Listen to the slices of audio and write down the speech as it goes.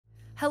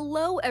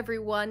Hello,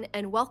 everyone,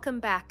 and welcome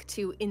back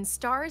to In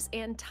Stars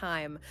and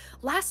Time.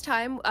 Last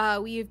time,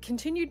 we've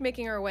continued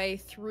making our way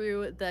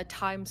through the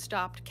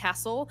time-stopped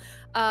castle.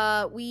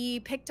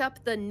 We picked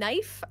up the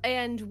knife,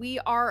 and we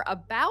are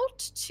about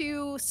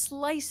to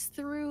slice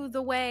through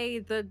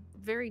the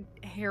very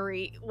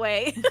hairy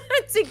way,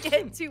 to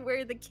get to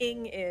where the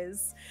king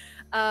is.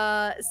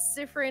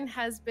 Sifrin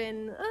has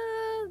been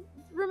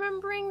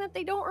remembering that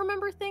they don't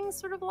remember things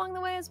sort of along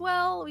the way as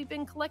well. We've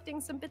been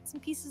collecting some bits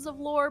and pieces of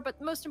lore, but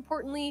most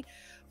importantly,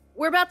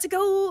 we're about to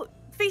go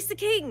face the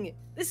king.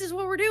 This is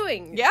what we're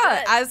doing.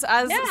 Yeah, as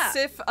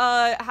Sif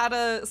had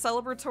a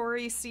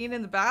celebratory scene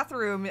in the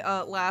bathroom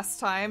last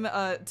time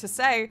to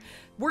say,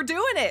 we're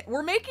doing it.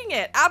 We're making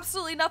it.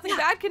 Absolutely nothing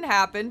bad can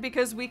happen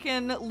because we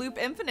can loop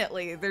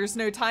infinitely. There's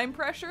no time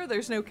pressure.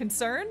 There's no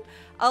concern.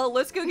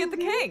 Let's go get the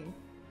king.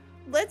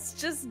 Let's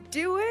just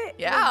do it.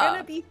 Yeah. We're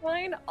gonna be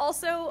fine.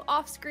 Also,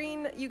 off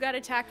screen, you got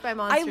attacked by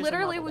monsters. I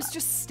literally was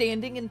just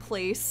standing in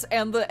place,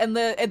 and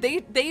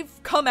they've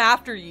come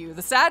after you.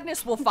 The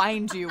sadness will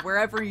find you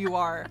wherever you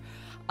are.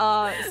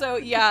 So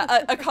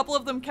yeah, a couple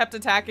of them kept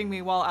attacking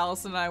me while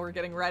Allison and I were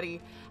getting ready,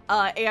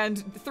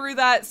 and through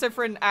that,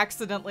 Sifrin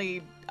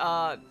accidentally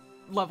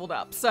leveled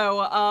up.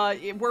 So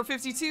we're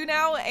 52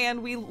 now,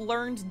 and we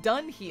learned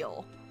Done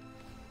Heal.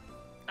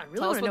 I really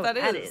Tell us want what to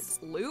know that what is.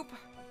 Loop.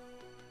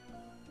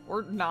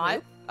 Or not.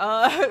 Loop?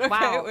 Okay,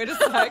 wow. Wait a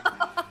sec.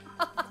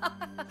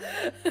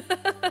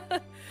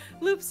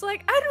 Loop's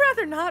like, I'd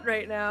rather not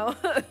right now.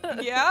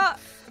 Yeah,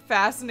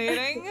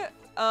 fascinating.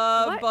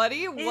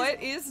 Buddy,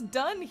 what is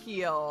Done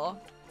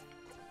Heal?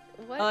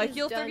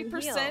 Heal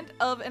 30%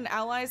 of an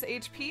ally's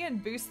HP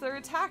and boost their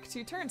attack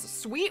 2 turns.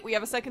 Sweet, we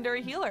have a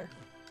secondary healer.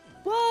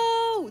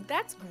 Whoa,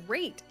 that's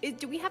great.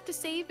 Do we have to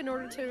save in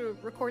order to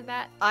record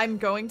that? I'm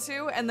going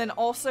to, and then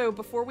also,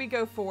 before we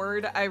go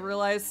forward, I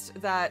realized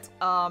that,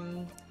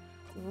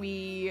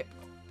 we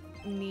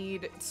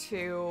need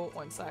to,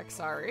 one sec,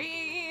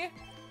 sorry.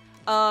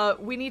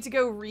 We need to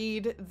go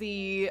read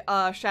the,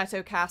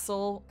 Chateau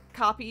Castle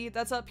copy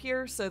that's up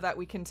here so that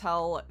we can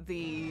tell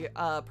the,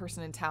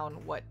 person in town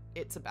what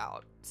it's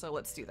about. So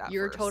let's do that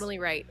You're first. totally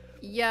right.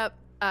 Yep,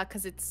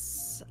 because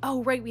it's,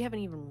 oh, right, we haven't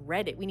even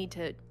read it. We need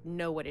to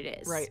know what it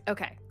is. Right.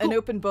 Okay. An Cool.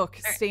 open book,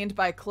 stained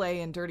by clay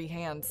and dirty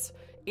hands.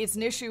 It's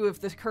an issue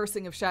of the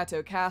cursing of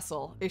Chateau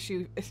Castle.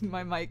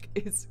 My mic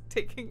is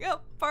taking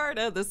up part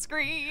of the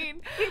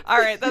screen. All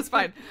right, that's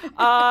fine.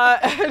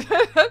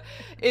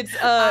 It's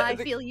I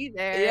feel you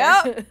there.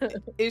 Yeah.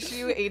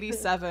 Issue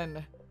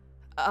 87.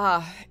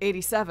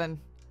 87.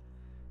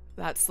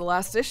 That's the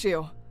last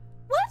issue.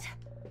 What?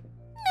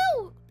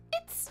 No,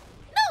 it's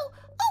no.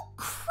 Oh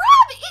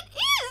crap! It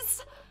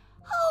is.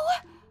 Oh.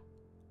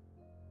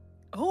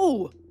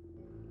 Oh.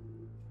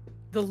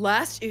 The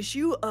last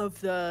issue of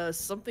the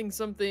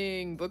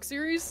something book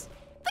series?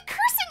 The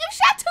cursing of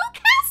Chateau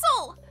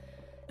Castle!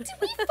 Did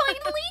we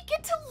finally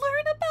get to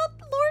learn about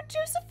Lord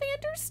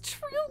Josephander's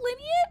true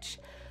lineage?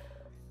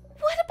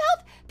 What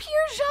about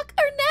Pierre Jacques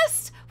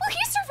Ernest? Will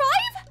he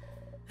survive?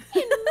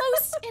 And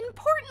most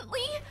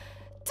importantly,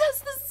 does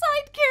the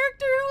side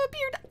character who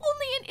appeared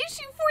only in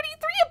issue 43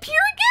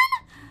 appear again?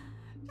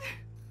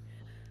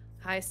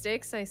 High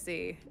stakes, I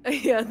see.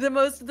 Yeah,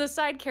 the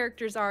side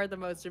characters are the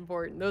most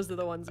important. Those are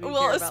the ones we care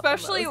about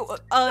especially the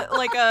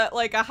most.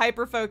 like a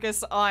hyper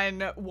focus on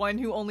one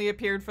who only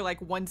appeared for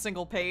like one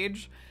single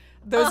page.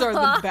 Those are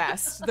the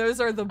best. Those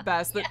are the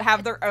best that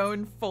have their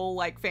own full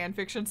like fan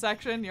fiction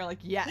section. You're like,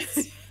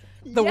 yes,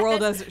 the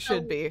world as it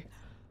should be.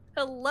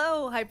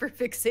 Hello,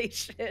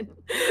 hyperfixation.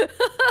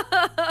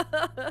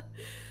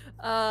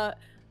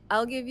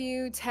 I'll give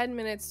you 10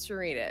 minutes to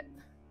read it.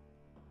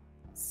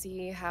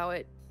 See how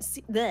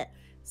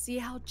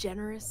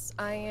generous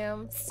I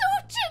am. So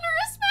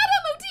generous,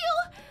 Madame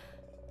Odile!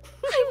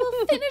 I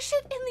will finish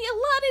it in the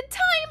allotted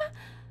time.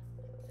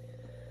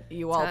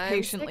 You all Time's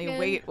patiently ticking.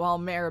 wait while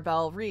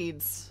Maribel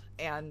reads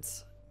and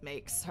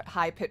makes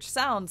high-pitched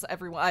sounds.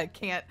 Everyone, I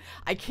can't.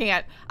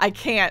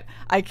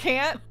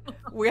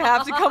 We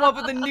have to come up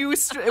with a new.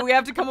 We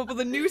have to come up with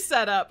a new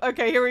setup.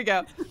 Okay, here we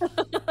go.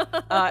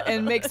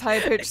 And makes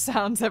high-pitched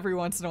sounds every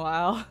once in a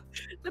while.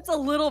 That's a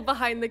little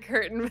behind the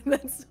curtain, but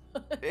that's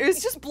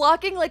It's just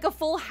blocking like a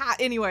full hat.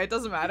 Anyway, it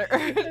doesn't matter.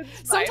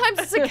 It's fine. Sometimes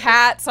it's a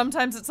cat.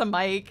 Sometimes it's a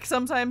mic.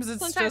 Sometimes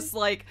it's just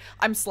like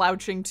I'm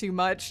slouching too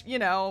much. You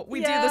know, we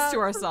do this to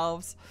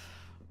ourselves.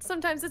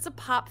 Sometimes it's a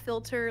pop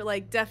filter,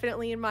 like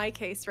definitely in my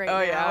case right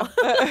now.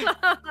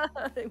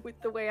 Yeah.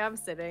 With the way I'm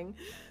sitting.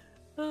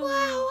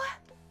 Wow.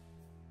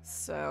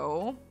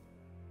 So.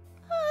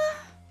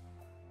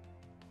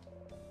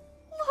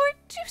 Lord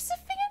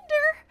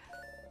Josephander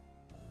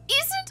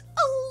isn't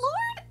a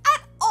lord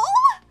at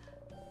all?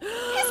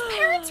 His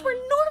parents were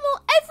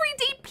normal,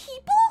 everyday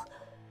people?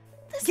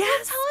 This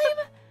Yes. whole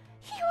time,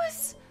 he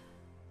was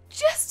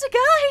just a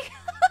guy.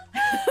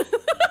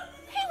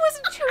 He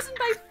wasn't chosen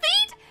by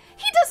fate.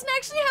 He doesn't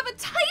actually have a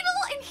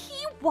title, and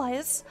he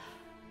was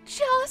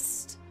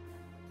just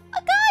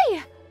a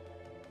guy.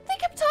 They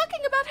kept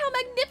talking about how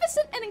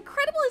magnificent and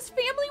incredible his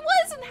family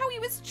was and how he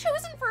was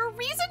chosen for a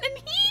reason, and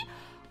he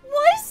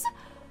was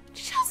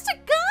just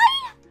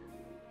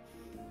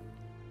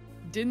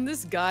didn't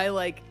this guy,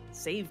 like,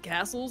 save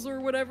castles or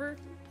whatever?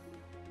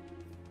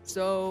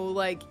 So,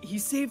 like, he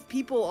saved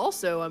people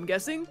also, I'm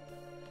guessing?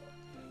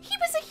 He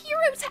was a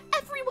hero to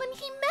everyone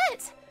he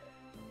met!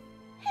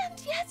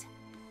 And yet,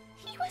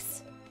 he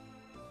was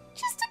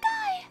just a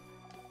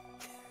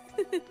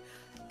guy.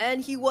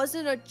 And he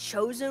wasn't a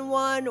chosen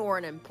one or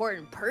an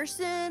important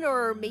person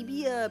or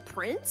maybe a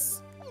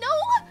prince? No!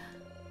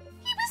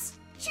 He was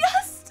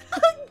just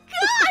a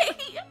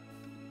guy!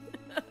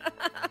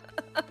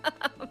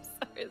 I'm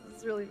sorry, this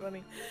is really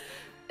funny.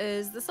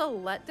 Is this a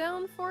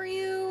letdown for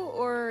you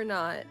or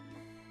not?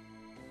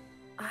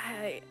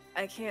 I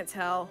can't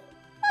tell.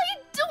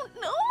 I don't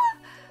know.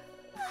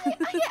 I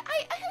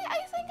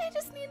think I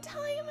just need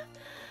time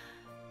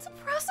to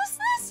process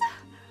this.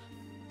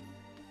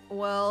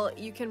 Well,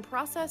 you can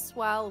process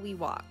while we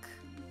walk.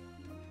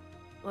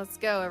 Let's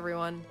go,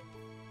 everyone.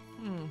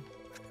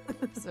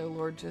 So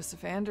Lord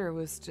Josephander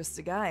was just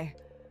a guy.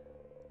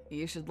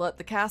 You should let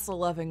the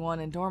castle-loving one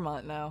in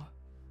Dormont know.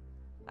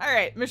 All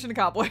right, mission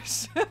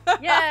accomplished.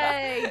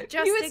 Yay!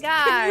 Just a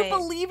guy. Can you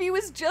believe he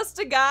was just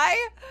a guy?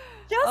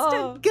 Just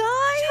a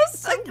guy?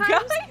 Just a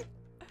guy?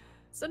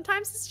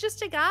 Sometimes it's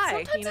just a guy,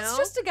 Sometimes you know? it's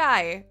just a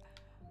guy.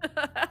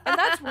 And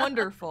that's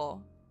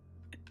wonderful.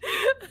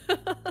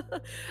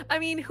 I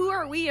mean, who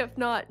are we if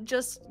not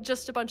just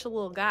a bunch of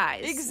little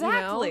guys?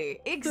 Exactly.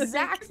 You know?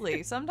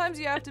 Exactly. Sometimes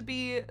you have to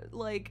be,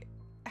 like,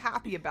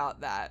 happy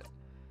about that.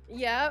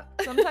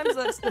 Yep. Sometimes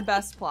that's the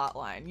best plot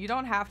line. You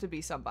don't have to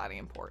be somebody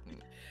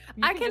important.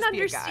 You I can just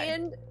be a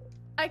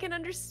guy.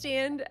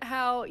 understand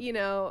how, you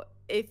know,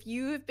 if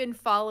you have been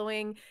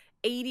following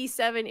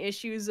 87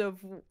 issues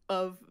of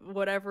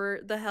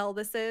whatever the hell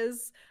this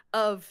is,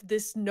 of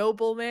this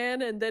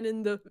nobleman, and then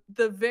in the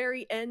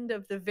very end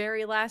of the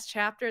very last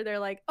chapter, they're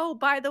like, oh,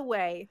 by the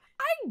way,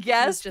 I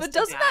guess, just but a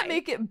doesn't that guy.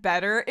 make it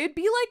better? It'd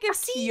be like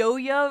if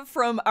Kyoya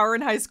from Our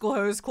in High School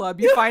Host Club,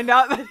 you find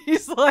out that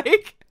he's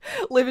like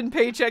living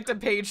paycheck to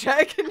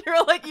paycheck, and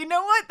you're like, you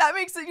know what? That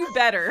makes it you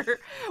better.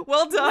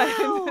 Well done.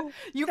 Wow,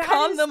 you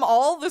conned them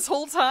all this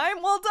whole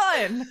time? Well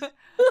done.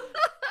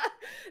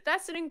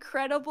 That's an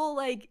incredible,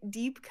 like,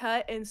 deep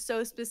cut and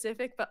so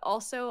specific, but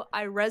also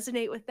I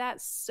resonate with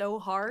that so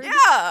hard.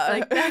 Yeah.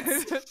 Like,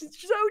 that's so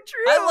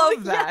true. I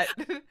love that.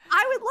 Yeah,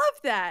 I would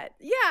love that.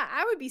 Yeah,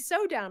 I would be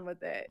so down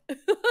with it.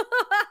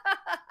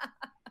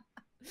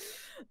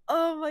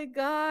 Oh my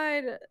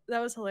god. That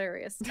was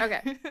hilarious.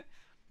 Okay.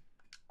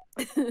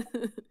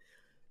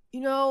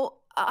 You know,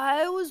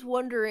 I was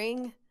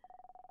wondering,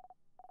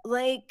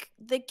 like,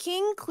 the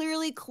king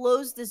clearly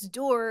closed this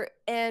door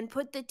and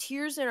put the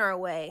tears in our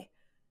way.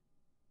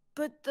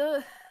 But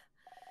the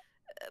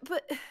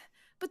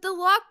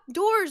locked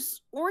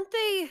doors, weren't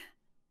they?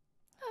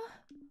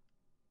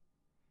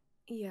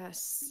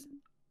 Yes.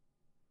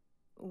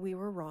 We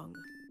were wrong.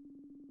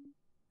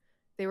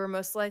 They were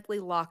most likely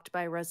locked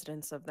by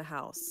residents of the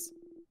house.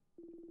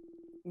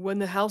 When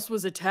the house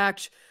was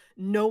attacked,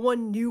 no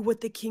one knew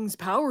what the king's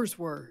powers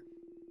were.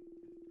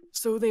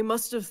 So they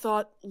must have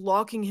thought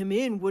locking him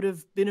in would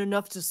have been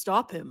enough to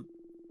stop him.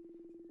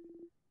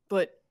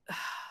 But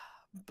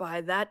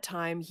by that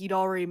time, he'd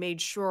already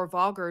made sure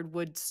Vogard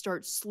would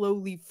start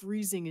slowly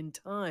freezing in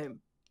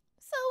time.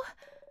 So,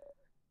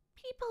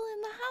 people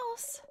in the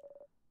house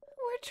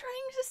were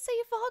trying to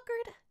save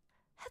Vogard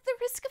at the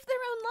risk of their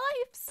own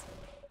lives.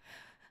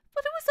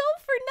 But it was all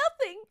for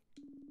nothing.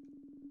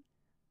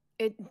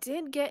 It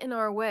did get in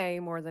our way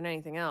more than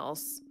anything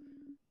else.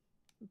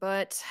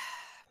 But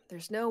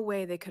there's no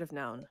way they could have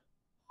known.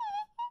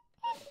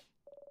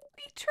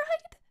 We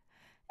tried,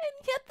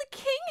 and yet the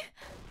king,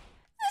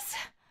 this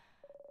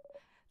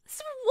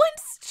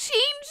once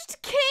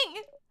changed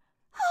king.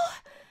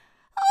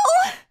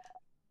 Oh.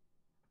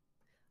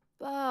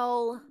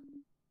 Well,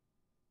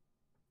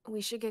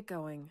 we should get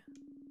going.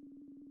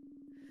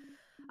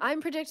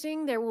 I'm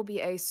predicting there will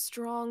be a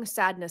strong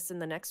sadness in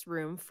the next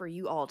room for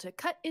you all to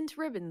cut into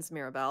ribbons,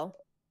 Mirabelle.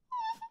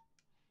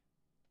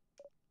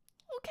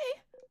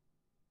 Okay.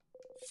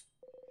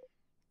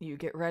 You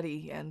get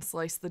ready and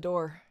slice the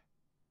door.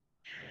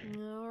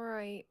 All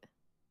right.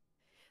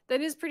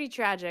 That is pretty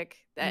tragic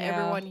that Yeah.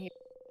 everyone here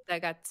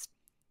that got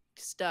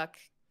stuck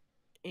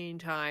in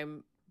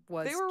time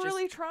was They were just...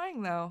 really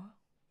trying, though.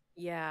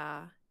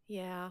 Yeah.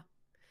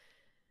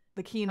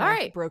 The key All knife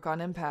right. broke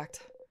on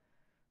impact.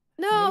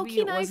 No, Maybe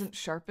key it knife. wasn't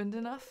sharpened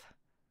enough?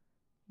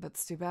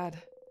 That's too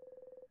bad.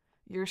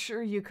 You're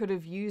sure you could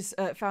have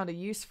found a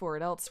use for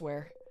it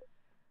elsewhere.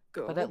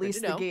 But at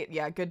least the gate,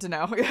 yeah, good to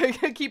know.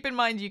 Keep in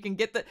mind, you can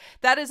get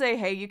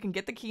you can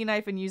get the key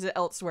knife and use it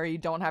elsewhere. You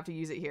don't have to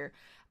use it here.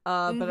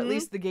 But at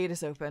least the gate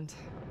is opened.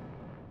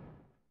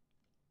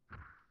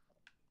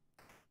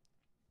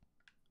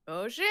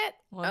 Oh shit.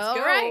 Let's All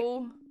go.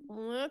 right.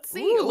 Let's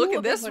see. Ooh, look Ooh, a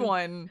at big this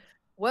one.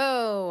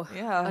 Whoa.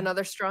 Yeah.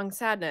 Another strong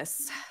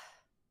sadness.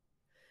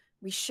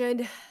 We should...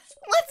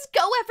 Let's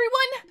go,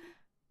 everyone!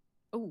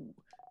 Oh,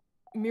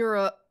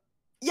 Mira.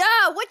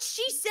 Yeah, what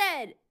she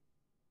said!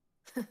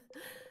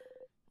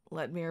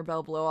 Let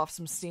Mirabelle blow off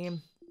some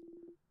steam.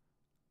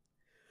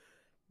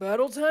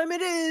 Battle time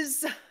it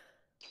is!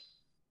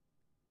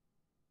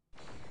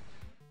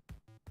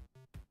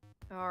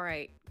 All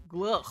right.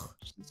 Ugh.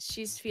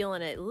 She's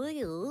feeling it.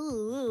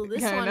 Ooh,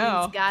 this I one's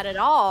know. got it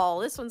all.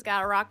 This one's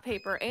got a rock,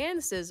 paper,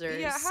 and scissors.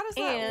 Yeah, how does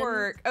that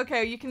work?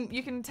 Okay, you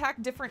can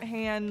attack different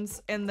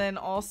hands, and then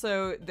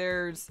also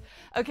there's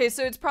okay,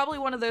 so it's probably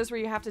one of those where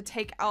you have to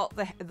take out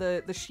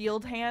the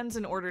shield hands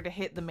in order to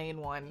hit the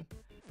main one.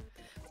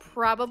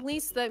 Probably,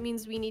 so that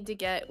means we need to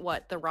get,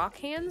 what, the rock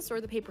hands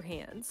or the paper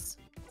hands?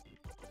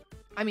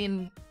 I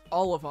mean,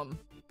 all of them,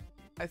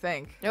 I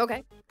think.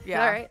 Okay.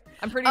 Yeah. All right.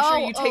 I'm pretty sure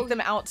you take them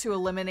out to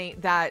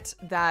eliminate that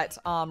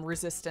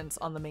resistance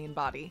on the main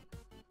body.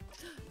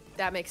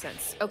 That makes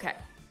sense. Okay.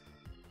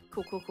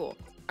 Cool.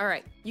 All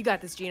right. You got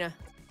this, Gina.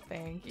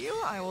 Thank you.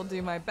 I will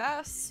do my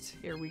best.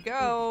 Here we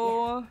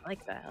go. Yeah, I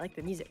like that. I like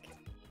the music.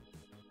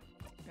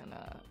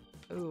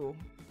 Ooh,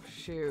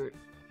 shoot.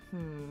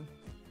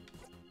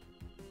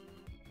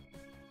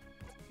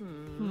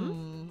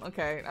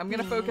 Okay, I'm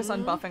gonna focus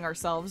on buffing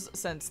ourselves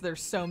since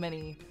there's so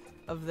many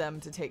of them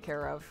to take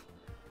care of.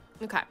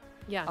 Okay.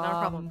 Yeah, not a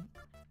problem.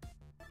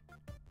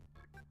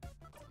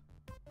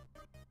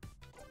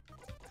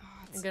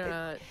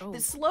 The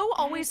slow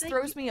always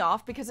throws me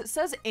off because it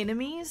says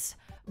enemies,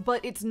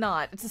 but it's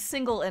not. It's a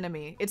single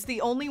enemy. It's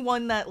the only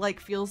one that like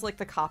feels like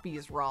the copy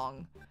is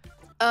wrong.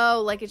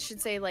 Oh, like it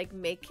should say like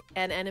make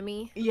an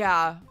enemy.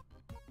 Yeah.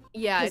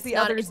 Yeah, it's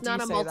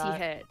not a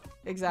multi-hit.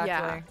 Exactly.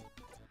 Yeah.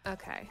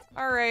 Okay.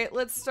 All right,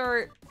 let's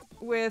start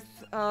with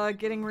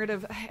getting rid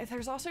of.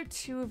 There's also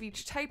 2 of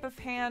each type of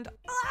hand.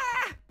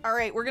 Ah! All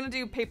right, we're gonna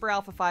do paper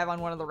alpha 5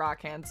 on one of the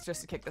rock hands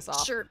just to kick this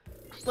off. Sure.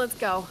 Let's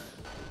go.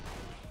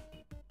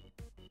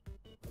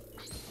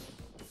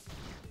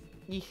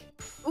 Eek.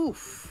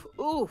 Oof.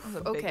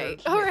 Okay.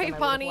 Bigger All hit right, than I would've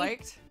Bonnie.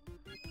 liked.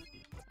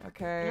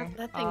 Okay.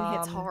 That thing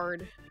hits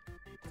hard.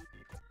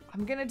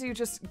 I'm gonna do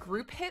just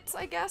group hits,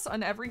 I guess,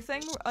 on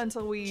everything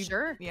until we.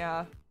 Sure.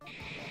 Yeah.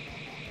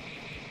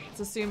 Let's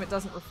assume it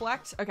doesn't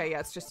reflect. Okay, yeah,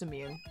 it's just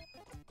immune.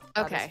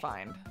 That is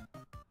fine.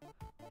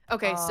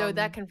 Okay, so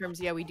that confirms,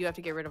 yeah, we do have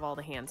to get rid of all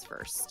the hands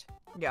first.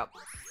 Yep.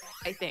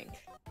 I think.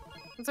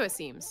 That's what it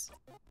seems.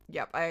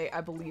 Yep,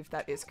 I believe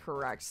that is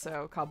correct.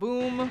 So,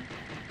 kaboom.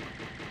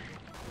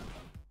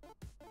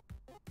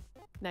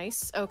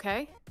 Nice,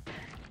 okay.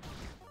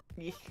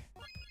 Eek.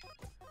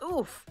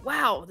 Oof,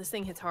 wow, this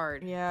thing hits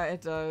hard. Yeah,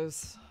 it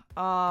does.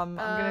 I'm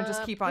gonna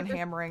just keep on paper-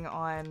 hammering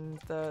on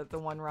the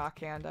one rock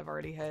hand I've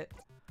already hit.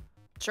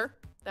 Sure,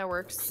 that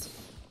works.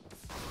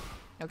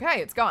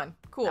 Okay, it's gone.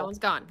 Cool. That one's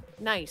gone.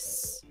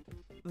 Nice.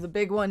 The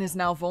big one is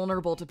now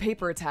vulnerable to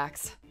paper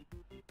attacks.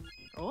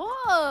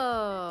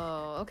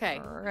 Oh, okay.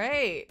 All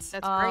right.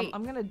 That's great.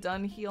 I'm gonna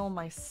done heal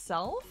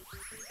myself.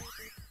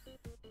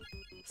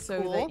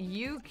 So Cool. that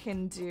you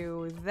can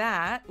do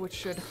that, which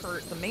should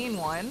hurt the main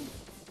one.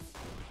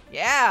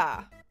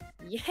 Yeah!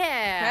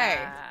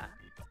 Yeah.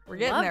 We're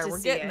getting Love there, to we're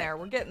see getting it. there,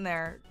 we're getting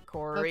there.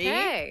 Corey.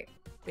 Okay.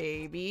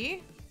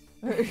 Baby.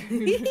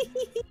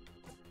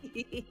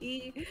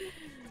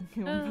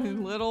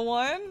 Little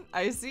one.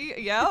 I see.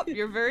 Yep,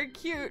 you're very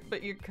cute,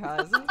 but you're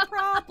causing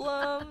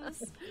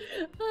problems.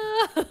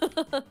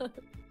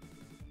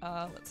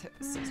 Let's hit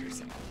the scissors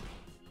again.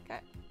 Okay.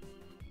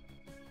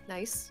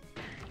 Nice.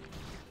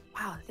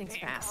 Wow, that thing's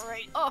fast. All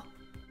right. Oh.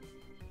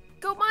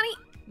 Go, Bonnie.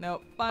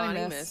 Nope. Bonnie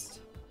Bonnie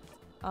missed.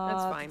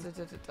 That's fine.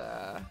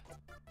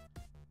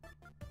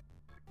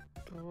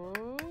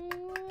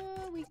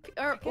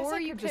 Oh, Or I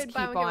you could just could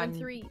buy keep one, get on-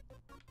 3.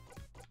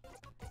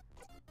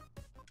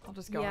 I'll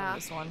just go Yeah. on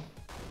this one.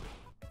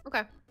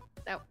 Okay.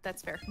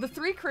 That's fair. The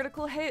 3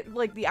 critical hit,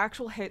 like the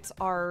actual hits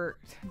are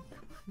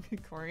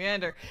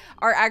coriander,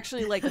 are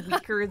actually like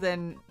weaker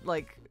than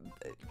like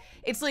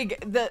it's like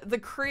the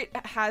crit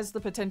has the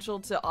potential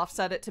to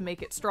offset it to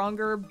make it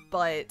stronger,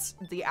 but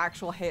the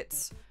actual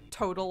hits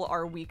total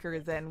are weaker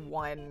than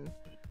 1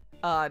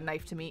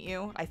 knife to meet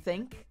you, I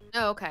think.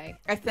 Oh, okay.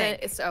 I think.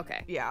 It's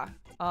okay. Yeah.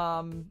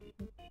 I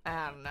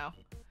don't know.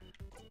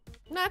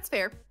 No, that's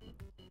fair.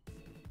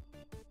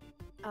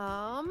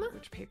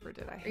 Which paper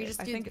did I hit? Are you just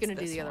I think gonna it's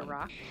do this the other one.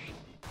 rock?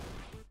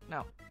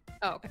 No.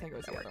 Oh, I think it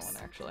was the other one,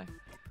 actually.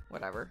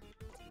 Whatever.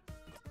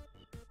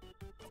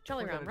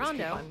 Jolly We're Round gonna just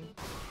keep Rondo. on-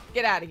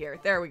 Get out of here.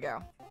 There we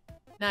go.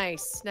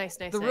 Nice.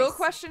 The real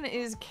question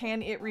is,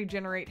 can it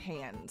regenerate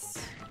hands?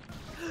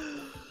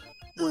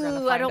 We're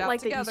gonna Ooh, I find don't out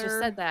like that you just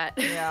together. said that.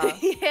 Yeah.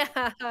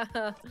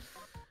 Yeah.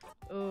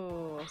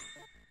 Ooh,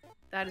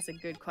 that is a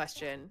good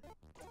question.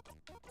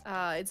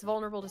 It's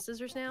vulnerable to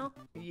scissors now?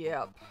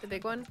 Yep. The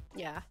big one?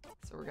 Yeah.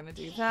 So we're gonna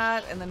do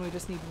that, and then we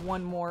just need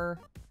 1 more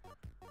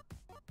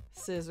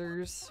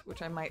scissors,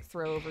 which I might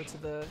throw over to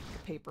the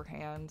paper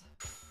hand.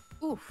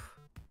 Oof.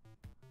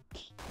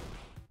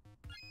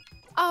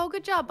 Oh,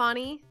 good job,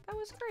 Bonnie. That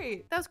was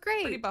great. That was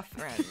great. Pretty buff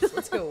friends.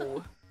 Let's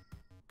go.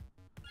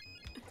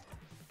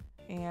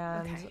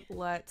 And Okay.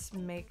 let's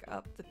make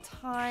up the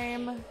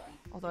time.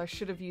 Although I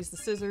should have used the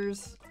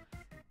scissors.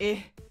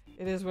 It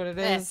is what it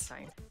That's is.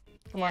 fine.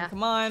 Come on,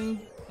 come on.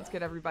 Let's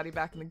get everybody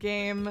back in the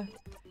game.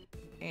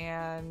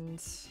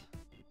 And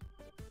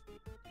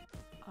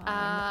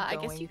I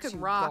guess you could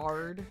rock.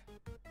 Guard.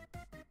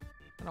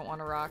 I don't want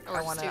to rock. Or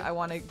I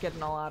want to get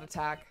an all-out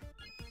attack.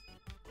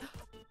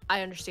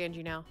 I understand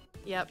you now.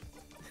 Yep.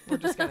 We're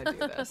just gonna do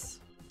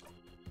this.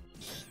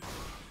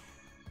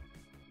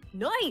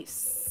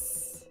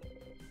 Nice.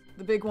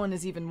 The big one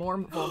is even more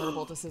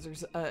vulnerable to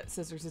scissors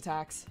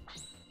attacks.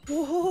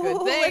 Whoa,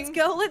 Good thing. let's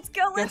go. Let's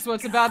go. Guess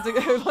what's about to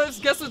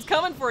guess what's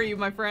coming for you,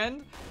 my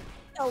friend.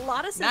 A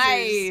lot of scissors.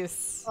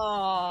 Nice.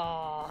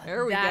 Oh,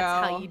 There we that's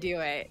go. how you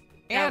do it.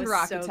 That And was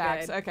rock so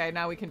attacks. good. Okay,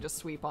 now we can just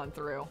sweep on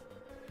through.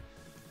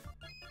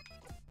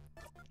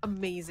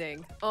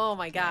 Amazing. Oh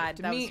my god,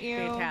 to that was meet you.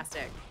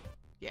 fantastic.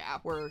 Yeah,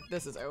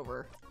 this is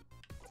over.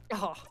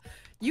 Oh,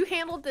 you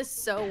handled this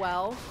so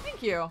well.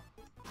 Thank you.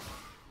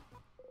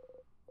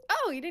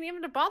 Oh, you didn't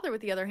even have to bother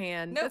with the other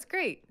hand. Nope. That's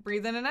great.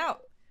 Breathe in and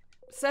out.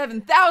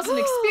 7,000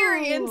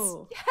 experience.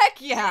 Ooh.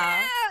 Heck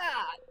yeah.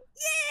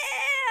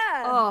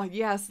 Yeah! Oh,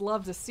 yes,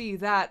 love to see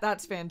that.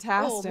 That's Oh,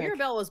 fantastic.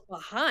 Mirabelle was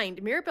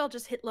behind. Mirabelle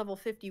just hit level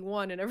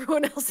 51 and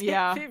everyone else hit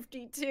Yeah.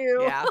 52.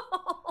 Yeah.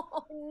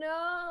 Oh,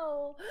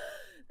 no.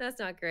 That's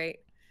not great.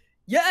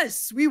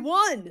 Yes, we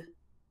won.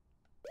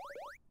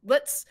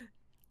 Let's...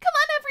 Come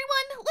on,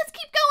 everyone! Let's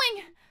keep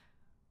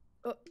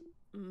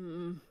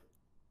going!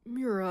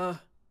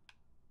 Mira.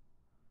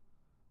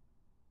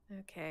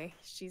 Okay,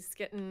 she's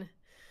getting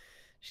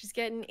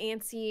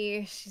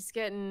antsy. She's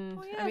getting...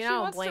 Oh, yeah, I mean, she I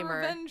don't wants blame to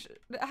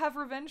her. have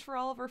revenge for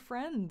all of her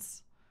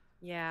friends.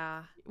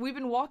 Yeah. We've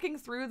been walking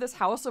through this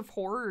house of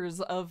horrors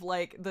of,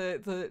 like,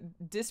 the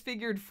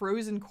disfigured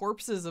frozen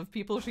corpses of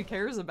people she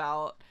cares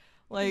about.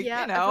 Like,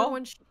 yeah, you know.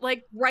 everyone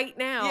like right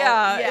now.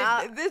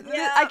 Yeah,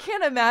 Yeah. I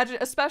can't imagine,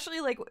 especially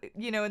like,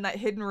 you know, in that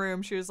hidden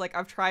room, she was like,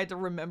 I've tried to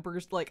remember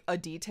like a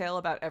detail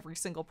about every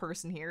single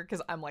person here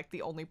because I'm like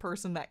the only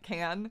person that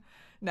can.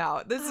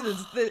 Now, this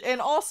is,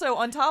 and also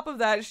on top of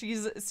that,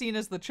 she's seen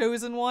as the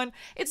chosen one.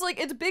 It's like,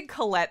 it's big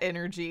Colette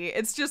energy.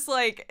 It's just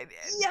like,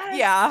 Yes!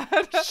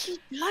 yeah. She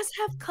does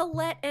have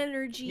Colette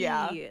energy.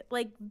 Yeah.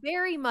 Like,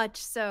 very much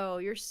so.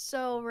 You're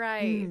so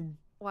right. Mm.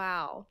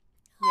 Wow.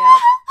 Yep.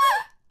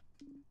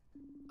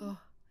 Oh.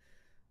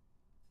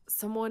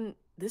 Someone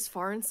this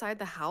far inside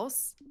the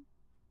house?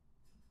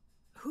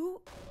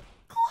 Who?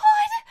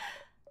 Claude!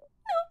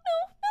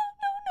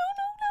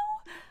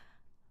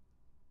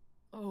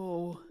 No.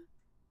 Oh.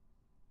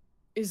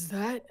 Is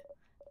that?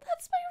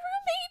 That's my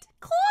roommate,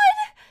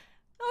 Claude!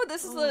 Oh,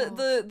 this is Oh.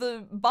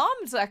 the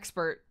bombs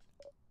expert.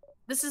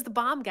 This is the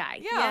bomb guy.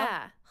 Yeah.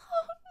 Yeah.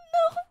 Oh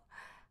no!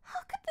 How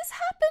could this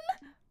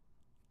happen?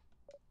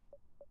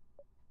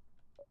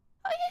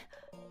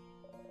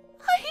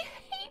 I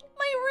hate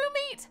my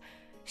roommate.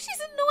 She's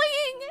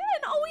annoying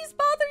and always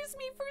bothers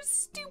me for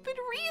stupid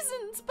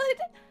reasons, but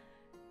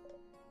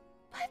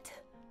I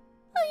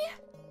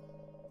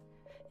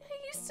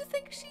used to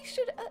think she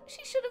should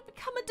have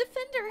become a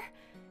defender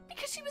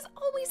because she was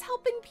always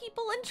helping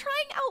people and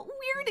trying out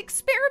weird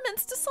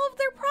experiments to solve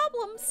their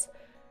problems.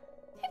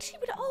 And she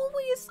would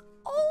always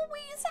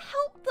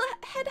help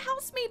the head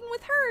housemaiden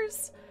with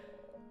hers.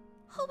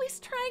 Always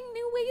trying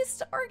new ways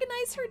to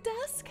organize her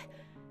desk,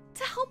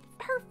 to help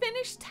her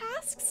finish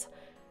tasks,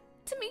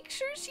 to make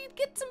sure she'd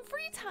get some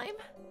free time.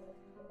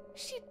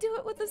 She'd do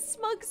it with a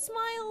smug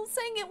smile,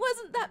 saying it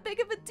wasn't that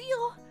big of a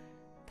deal,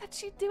 that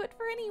she'd do it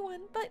for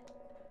anyone, but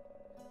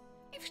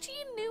if she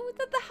knew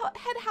that the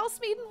head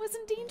housemaiden was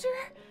in danger,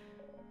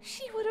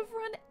 she would have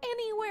run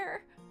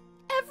anywhere,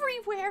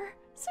 everywhere,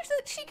 so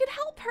that she could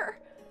help her.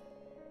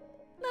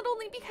 Not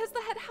only because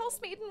the head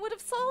housemaiden would have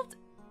solved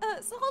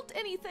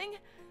anything,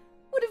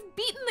 would have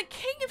beaten the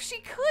king if she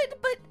could,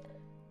 but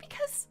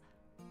because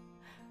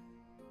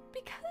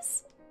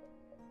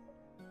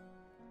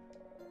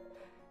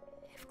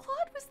if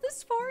Claude was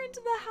this far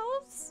into the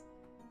house,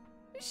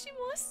 she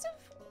must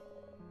have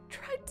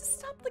tried to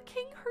stop the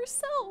king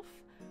herself,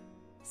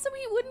 so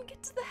he wouldn't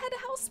get to the head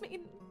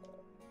housemaiden.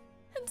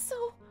 And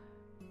so,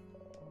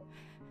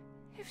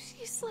 if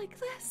she's like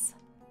this,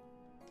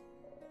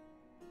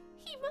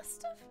 he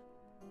must have.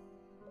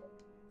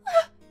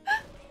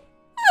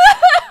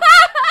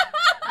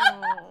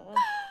 Oh.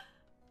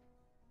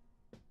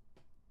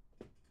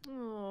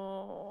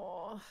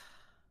 Oh.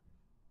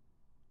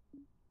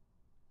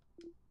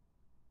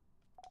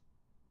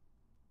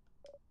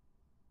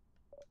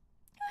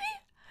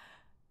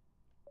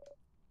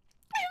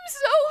 I'm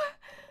so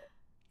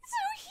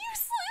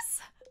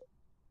useless.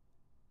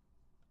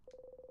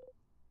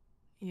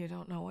 You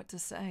don't know what to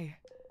say.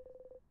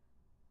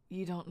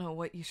 You don't know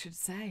what you should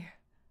say.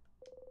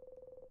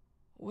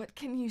 What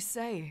can you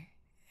say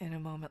in a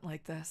moment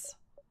like this?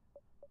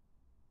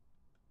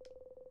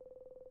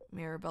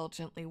 Mirabelle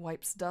gently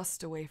wipes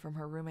dust away from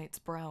her roommate's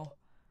brow.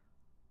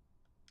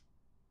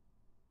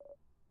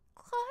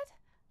 Claude,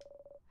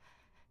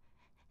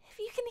 if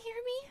you can hear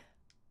me,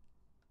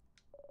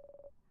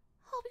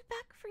 I'll be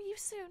back for you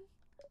soon.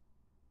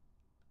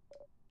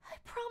 I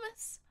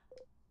promise.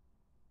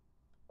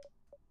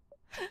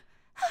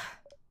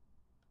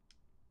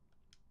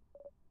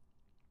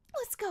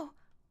 Let's go.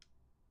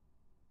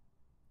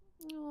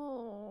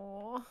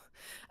 Oh.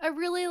 I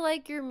really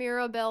like your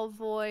Mirabelle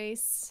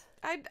voice.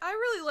 I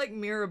really like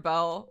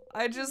Mirabelle.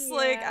 I just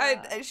like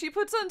Yeah. she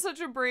puts on such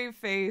a brave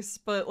face,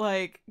 but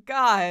like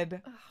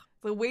God,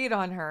 the weight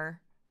on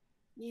her.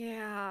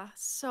 Yeah,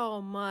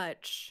 so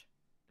much.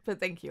 But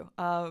thank you.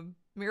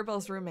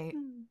 Mirabelle's roommate.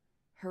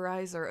 Her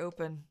eyes are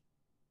open,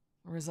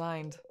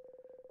 resigned.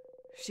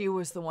 She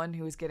was the one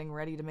who was getting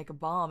ready to make a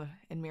bomb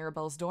in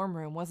Mirabelle's dorm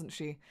room, wasn't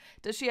she?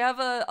 Does she have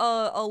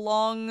a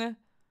long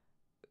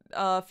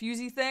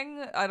fusey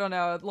thing? I don't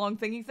know, a long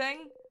thingy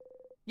thing?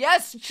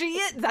 Yes, she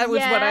is. That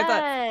was what I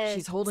thought.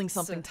 She's holding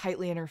something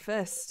tightly in her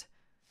fist.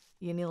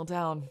 You kneel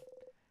down.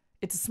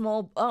 It's a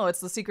small, it's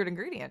the secret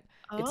ingredient.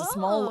 It's a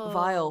small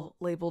vial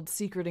labeled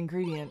secret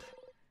ingredient.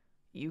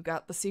 You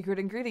got the secret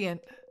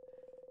ingredient.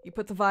 You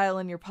put the vial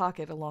in your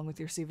pocket along with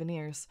your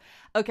souvenirs.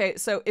 Okay,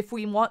 so if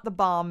we want the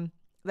bomb,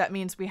 that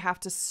means we have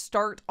to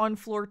start on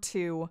floor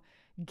 2,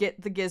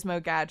 get the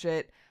gizmo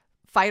gadget,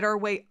 fight our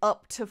way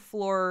up to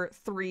floor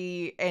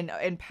 3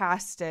 and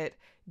past it,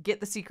 get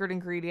the secret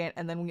ingredient,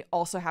 and then we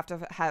also have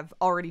to have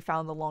already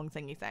found the long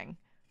thingy thing.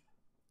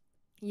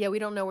 Yeah, we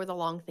don't know where the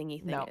long thingy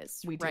thing No,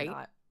 is. we do right?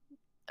 not.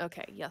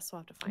 Okay, yes, we'll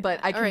have to find But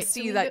that. I can Alright,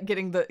 see so that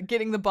getting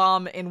the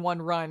bomb in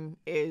one run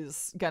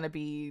is gonna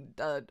be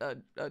a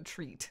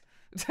treat.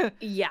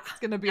 Yeah. It's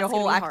gonna be a that's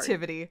gonna whole be hard.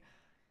 activity.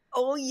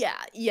 Oh,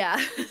 yeah.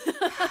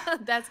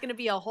 That's going to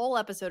be a whole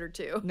episode or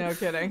 2. No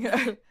kidding.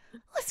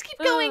 Let's keep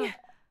going.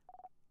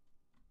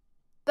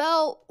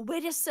 Belle,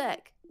 wait a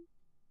sec.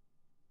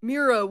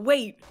 Mira,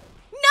 wait.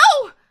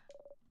 No!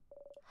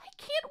 I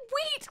can't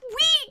wait.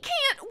 We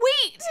can't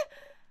wait.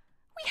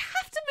 We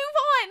have to move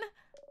on.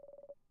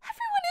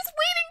 Everyone is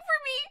waiting for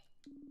me.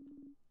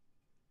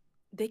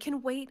 They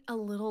can wait a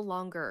little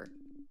longer.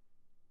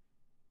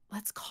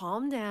 Let's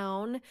calm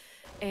down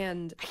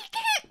and... I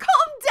can't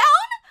calm down.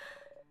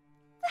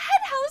 The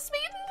head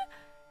housemaiden.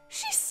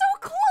 She's so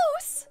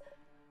close.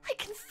 I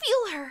can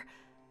feel her.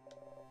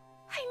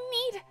 I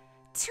need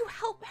to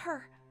help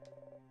her.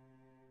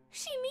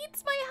 She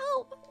needs my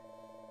help.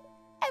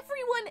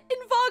 Everyone in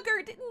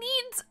Vogard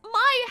needs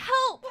my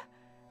help.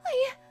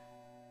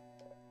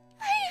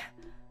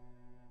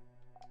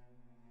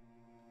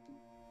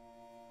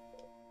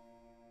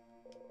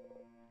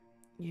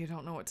 You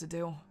don't know what to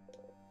do.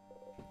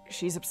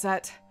 She's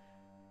upset.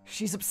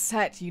 She's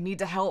upset. You need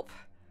to help.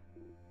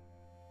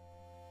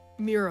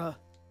 Mira.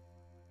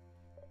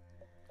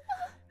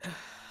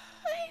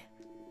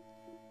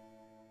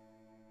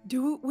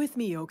 Do it with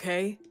me,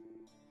 okay?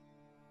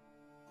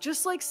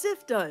 Just like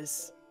Sif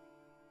does.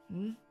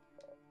 Hmm?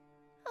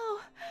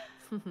 Oh.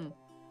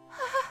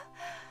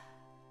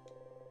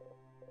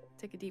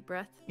 Take a deep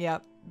breath.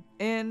 Yep.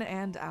 In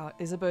and out.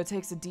 Isabeau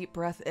takes a deep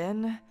breath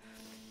in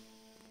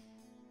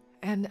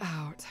and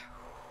out.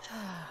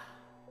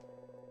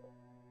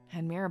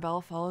 And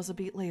Mirabelle follows a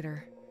beat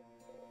later.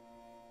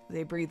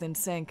 They breathe in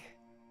sync.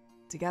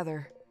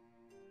 Together.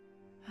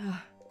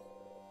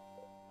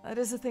 That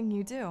is a thing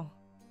you do.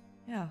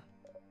 Yeah.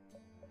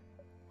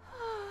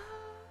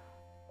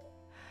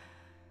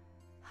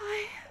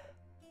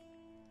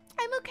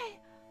 I'm okay.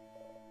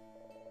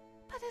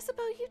 But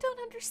Isabeau, you don't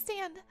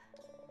understand.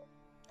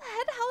 The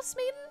head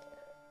housemaiden,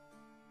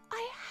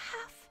 I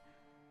have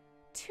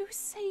to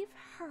save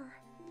her.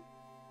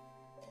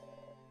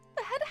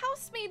 The head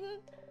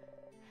housemaiden,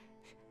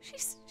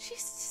 she's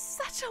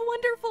such a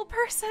wonderful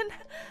person.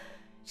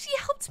 She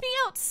helped me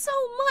out so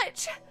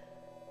much.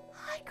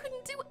 I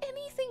couldn't do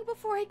anything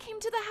before I came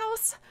to the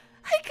house.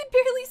 I could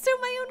barely sew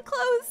my own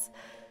clothes.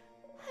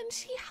 And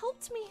she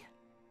helped me.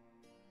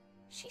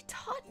 She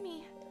taught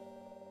me.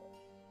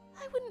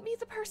 I wouldn't be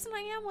the person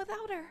I am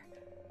without her.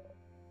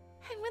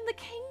 And when the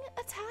king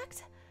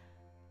attacked,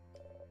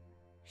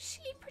 she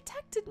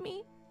protected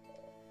me.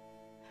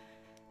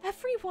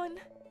 Everyone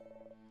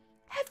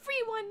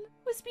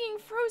was being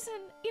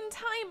frozen in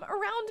time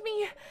around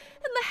me,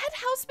 and the head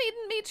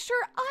housemaiden made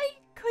sure I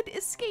could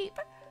escape.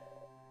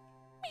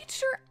 Made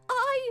sure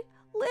I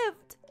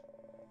lived.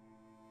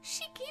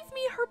 She gave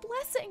me her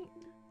blessing.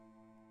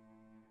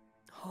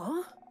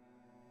 Huh?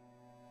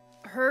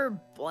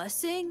 Her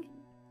blessing?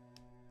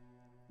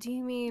 Do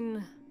you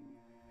mean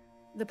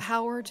the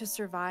power to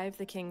survive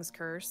the king's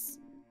curse?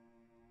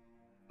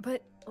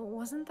 But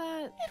wasn't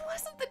that... It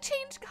wasn't the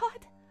change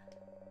god.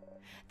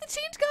 The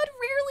change god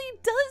rarely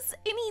does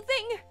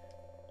anything.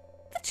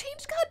 The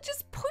change god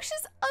just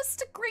pushes us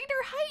to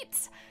greater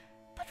heights,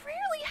 but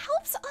rarely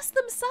helps us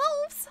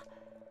themselves.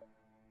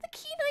 The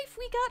key knife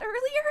we got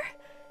earlier,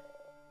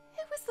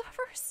 it was the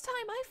first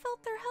time I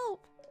felt their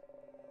help.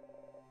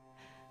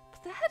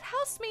 But the head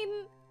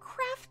housemaiden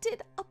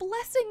crafted a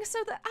blessing so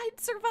that I'd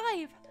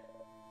survive.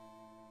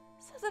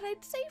 So that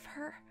I'd save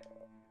her.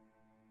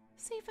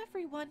 Save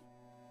everyone.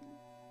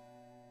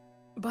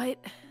 But...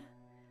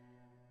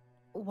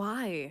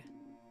 why?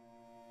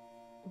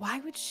 Why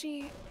would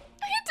she...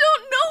 I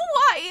don't know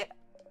why!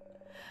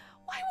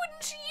 Why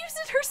wouldn't she use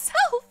it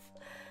herself?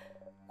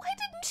 Why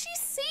didn't she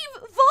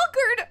save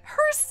Vogard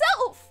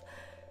herself?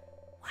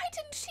 Why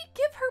didn't she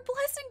give her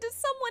blessing to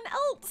someone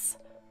else?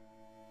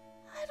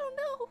 I don't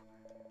know.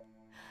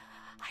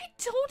 I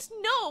don't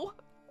know.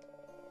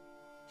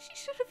 She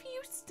should have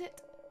used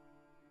it.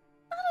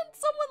 Not on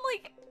someone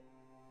like...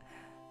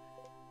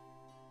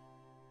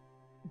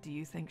 Do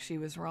you think she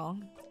was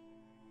wrong?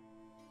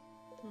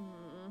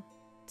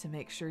 to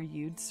make sure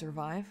you'd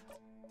survive.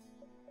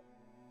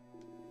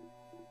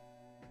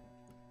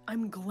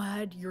 I'm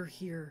glad you're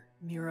here,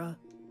 Mira.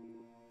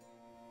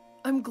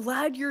 I'm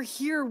glad you're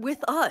here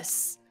with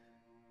us.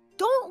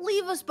 Don't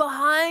leave us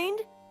behind.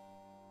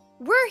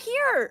 We're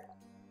here.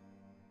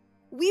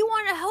 We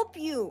want to help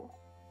you.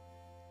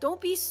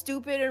 Don't be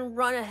stupid and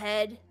run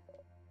ahead.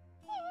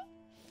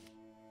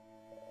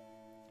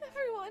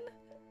 Everyone,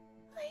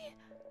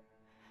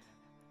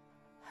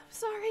 I'm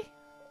sorry.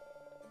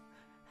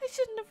 I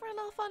shouldn't have run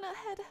off on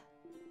ahead.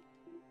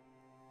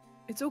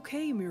 It's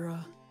okay,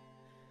 Mira.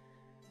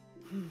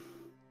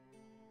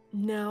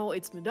 Now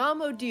it's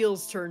Madame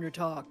Odile's turn to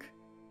talk.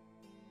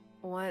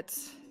 What?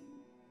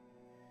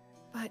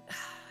 But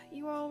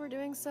you all were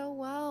doing so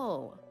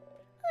well.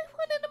 I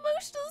want an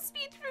emotional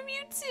speech from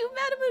you too,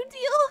 Madame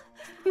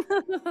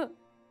Odile.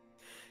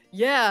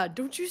 Yeah,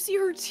 don't you see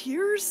her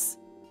tears?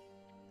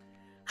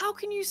 How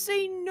can you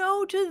say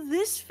no to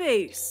this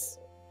face?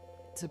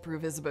 To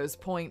prove Isabeau's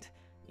point,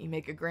 you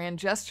make a grand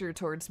gesture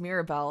towards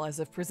Mirabelle as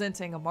if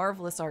presenting a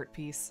marvelous art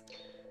piece.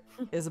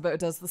 Isabeau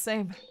does the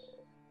same.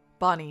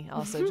 Bonnie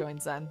also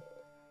joins in.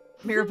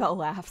 Mirabelle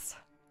laughs,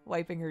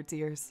 wiping her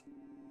tears.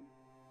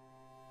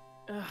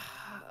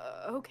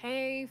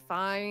 Okay,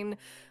 fine.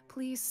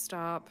 Please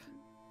stop.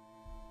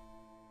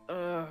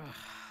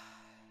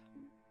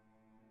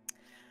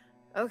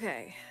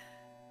 Okay.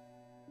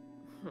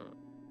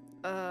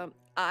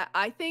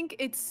 I think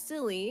it's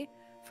silly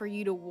for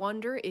you to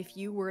wonder if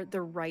you were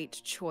the right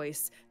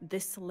choice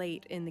this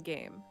late in the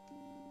game.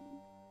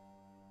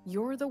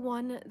 You're the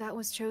one that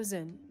was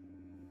chosen.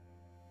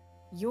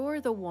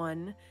 You're the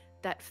one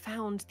that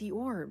found the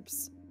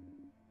orbs.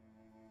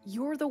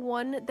 You're the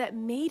one that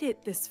made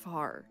it this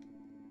far.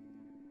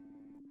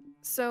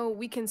 So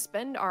we can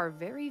spend our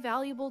very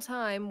valuable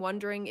time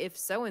wondering if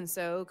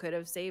so-and-so could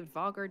have saved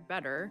Vogard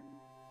better.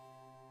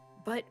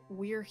 But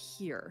we're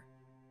here.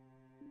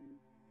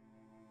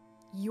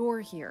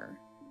 You're here.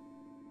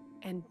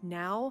 And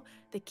now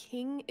the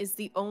king is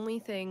the only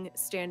thing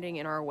standing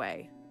in our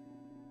way.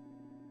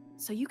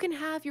 So you can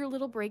have your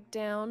little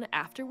breakdown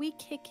after we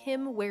kick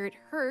him where it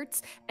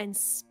hurts and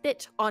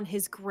spit on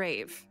his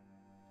grave.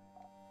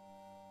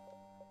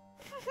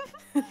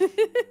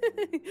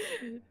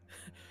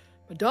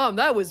 Madame,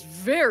 that was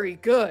very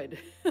good.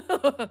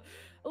 A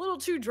little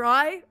too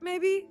dry,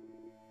 maybe?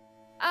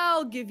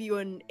 I'll give you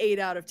an 8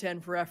 out of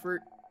 10 for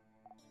effort.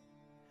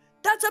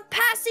 That's a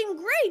passing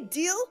grade,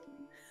 deal?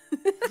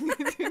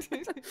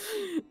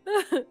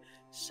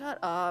 Shut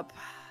up.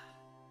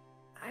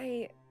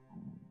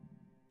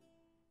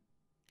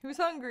 Who's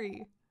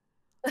hungry?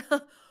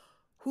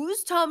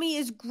 Whose tummy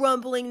is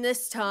grumbling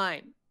this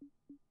time?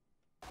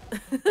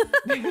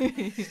 Deal?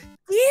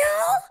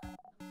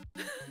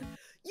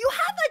 You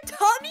have a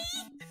tummy?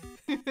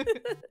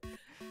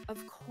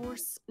 Of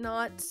course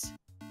not.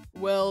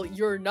 Well,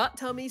 your not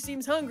tummy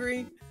seems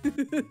hungry.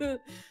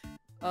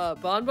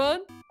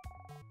 Bonbon?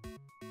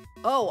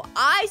 Oh,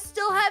 I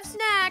still have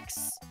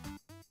snacks.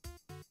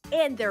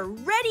 And they're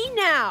ready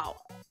now.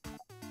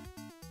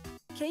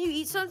 Can you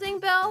eat something,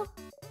 Belle?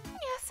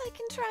 Yes, I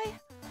can try.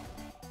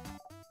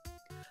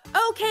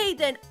 Okay,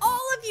 then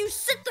all of you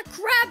sit the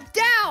crap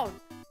down.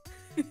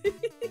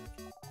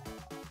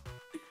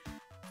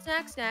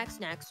 Snacks, snacks,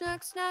 snacks,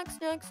 snacks, snacks,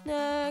 snacks,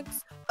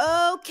 snacks.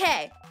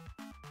 Okay.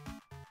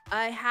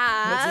 I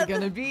have... What's it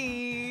gonna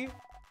be?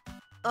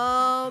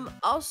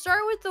 I'll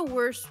start with the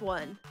worst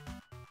one.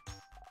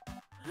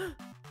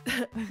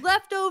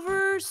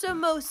 Leftover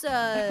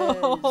samosas.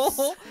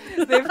 Oh,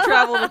 they've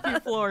traveled a few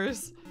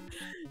floors.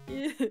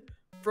 Yeah.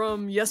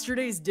 From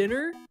yesterday's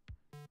dinner?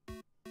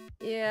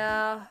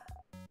 Yeah.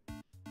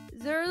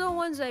 They're the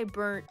ones I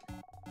burnt.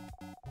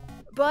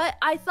 But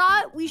I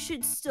thought we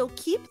should still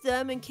keep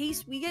them in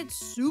case we get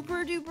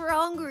super duper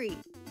hungry.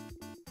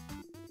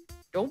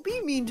 Don't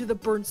be mean to the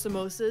burnt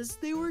samosas.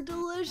 They were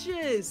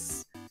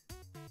delicious.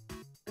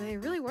 They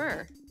really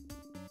were.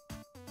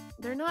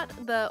 They're not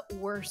the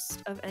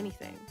worst of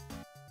anything.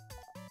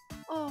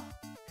 Oh.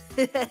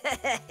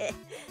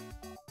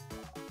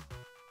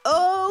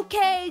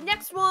 Okay,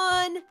 next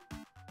one.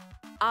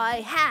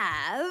 I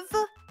have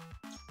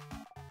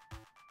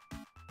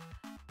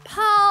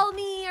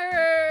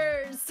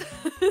palmiers.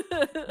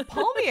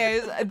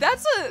 Palmiers?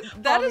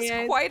 That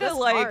is quite a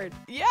like hard.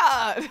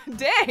 Yeah,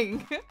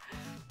 dang.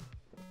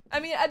 I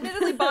mean,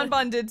 admittedly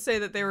Bonbon did say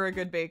that they were a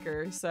good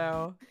baker,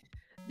 so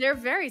They're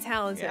very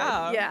talented.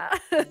 Yeah.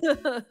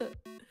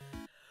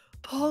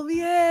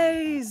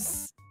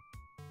 Palmiers.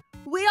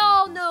 We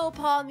all know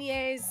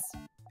palmiers.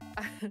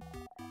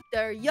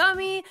 They're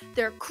yummy,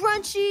 they're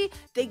crunchy,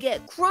 they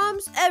get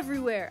crumbs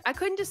everywhere. I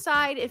couldn't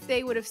decide if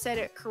they would have said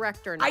it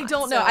correct or not. I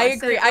don't know. So I said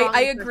agree. it wrong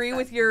I the first agree time.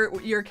 with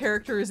your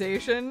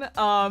characterization.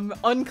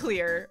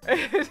 Unclear.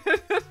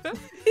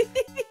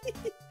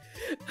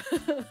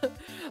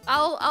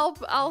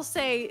 I'll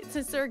say,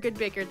 since they're a good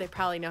baker, they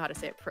probably know how to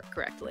say it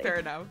correctly. Fair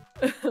enough.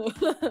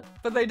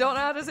 But they don't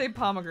know how to say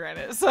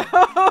pomegranate, so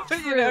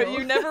you know,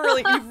 True.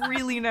 you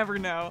really never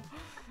know.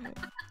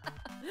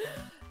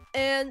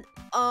 And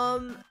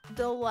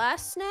the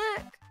last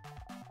snack,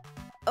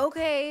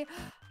 Okay,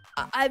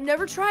 I've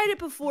never tried it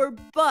before,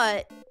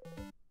 but...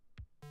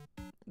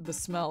 The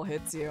smell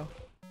hits you.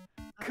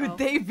 Uh-oh. Could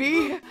they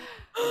be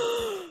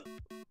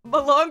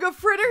malanga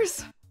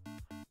fritters?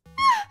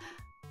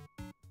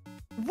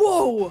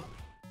 Whoa!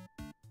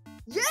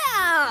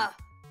 Yeah!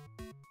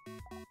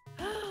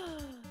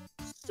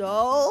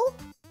 So?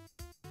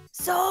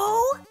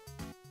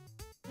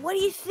 What do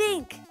you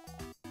think?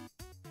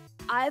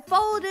 I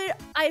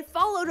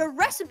followed a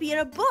recipe in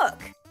a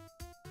book.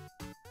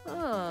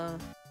 Huh.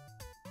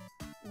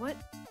 What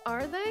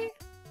are they?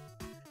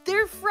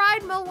 They're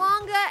fried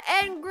malanga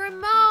and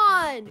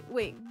graman.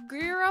 Wait,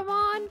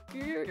 graman?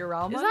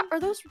 Giraman? Are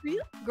those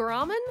real?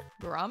 Graman?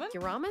 Giraman?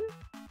 Giraman?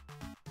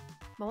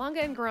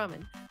 Malanga and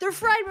graman. They're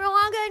fried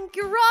malanga and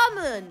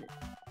giraman.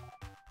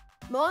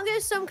 Malanga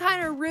is some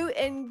kind of root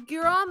and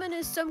giraman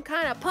is some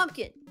kind of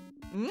pumpkin.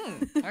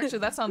 Actually,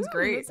 that sounds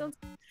great.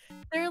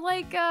 They're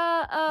like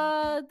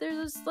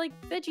they're just like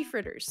veggie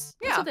fritters.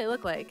 That's Yeah. what they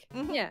look like.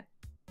 Mhm. Yeah.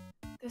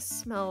 This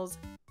smells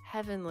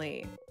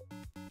heavenly.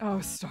 Oh,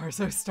 stars,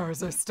 oh,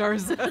 stars, oh,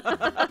 stars.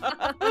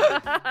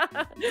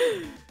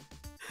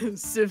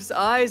 Sif's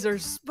eyes are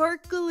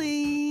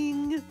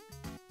sparkling.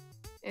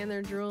 And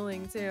they're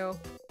drooling too.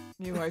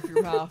 You wipe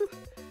your mouth.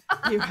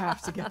 You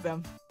have to get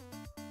them.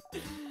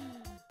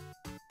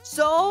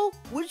 So,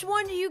 which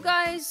one do you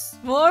guys...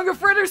 Malanga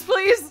fritters,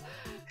 please!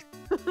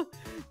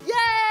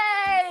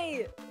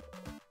 Yay!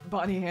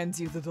 Bonnie hands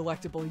you the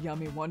delectable,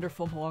 yummy,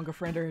 wonderful malanga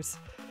fritters.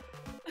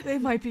 They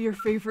might be your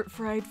favorite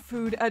fried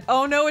food at—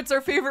 Oh no, it's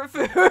our favorite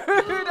food!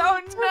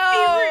 Oh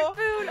no! Favorite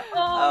food.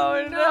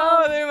 Oh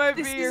no, they might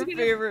This be is your gonna-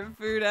 favorite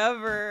food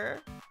ever.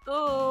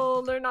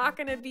 Oh, they're not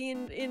gonna be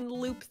in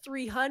loop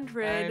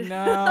 300. I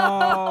know.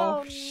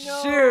 Oh, no.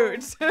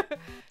 Shoot.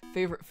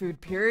 Favorite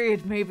food,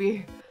 period,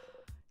 maybe.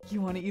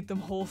 You want to eat them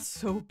whole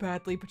so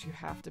badly, but you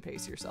have to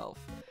pace yourself.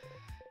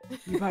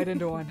 You bite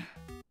into one.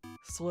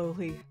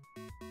 Slowly.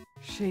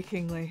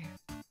 Shakingly.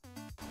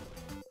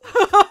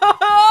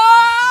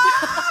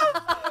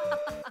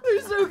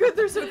 They're so good,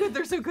 they're so good,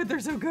 they're so good, they're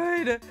so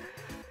good.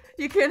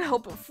 You can't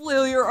help but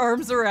flail your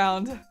arms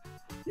around.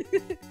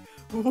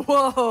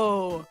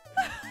 Whoa!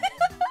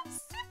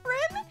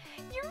 Sifrin,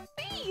 your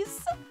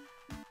face!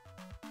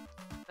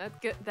 That's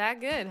good. That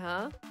good,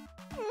 huh?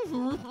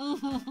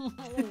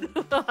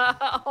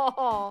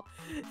 Oh.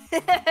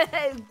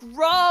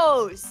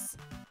 Gross!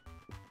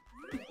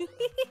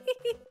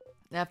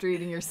 After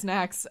eating your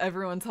snacks,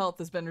 everyone's health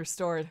has been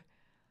restored.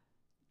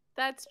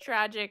 That's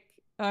tragic.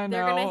 I know.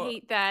 They're gonna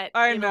hate that.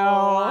 I in a know.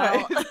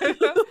 while.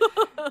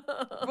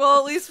 Well,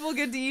 at least we'll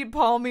get to eat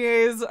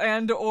palmiers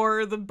and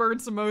or the burnt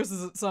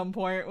samosas at some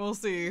point. We'll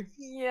see.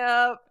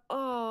 Yep.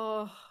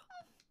 Oh.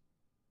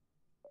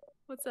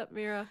 What's up,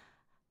 Mira?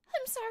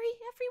 I'm sorry,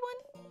 everyone.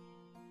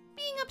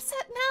 Being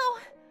upset now.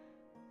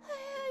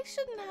 I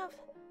shouldn't have.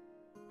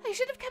 I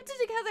should have kept it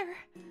together.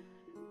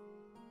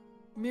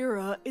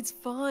 Mira, it's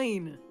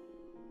fine.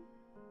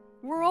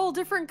 We're all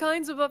different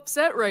kinds of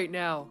upset right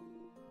now.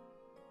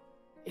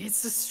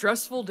 It's a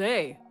stressful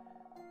day.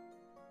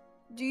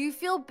 Do you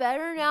feel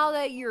better now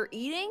that you're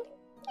eating?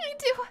 I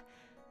do.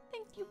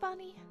 Thank you,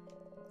 Bonnie.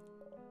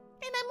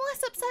 And I'm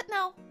less upset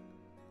now.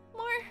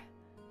 More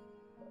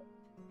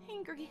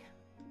angry.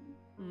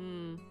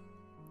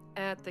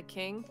 At the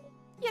king?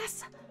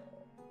 Yes.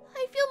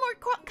 I feel more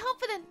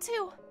confident,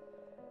 too.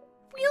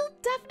 We'll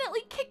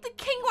definitely kick the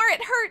king where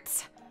it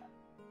hurts.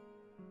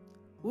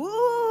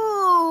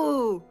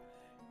 Ooh!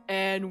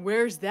 And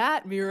where's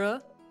that,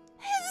 Mira?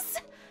 His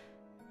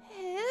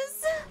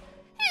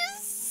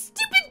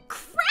stupid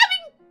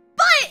crabbing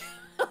butt!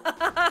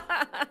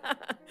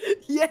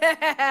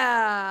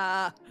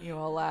 Yeah! You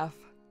all laugh.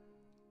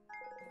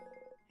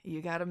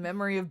 You got a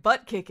memory of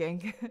butt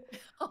kicking.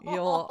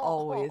 You'll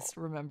always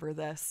remember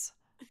this.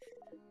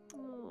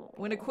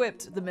 When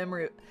equipped, the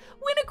memory—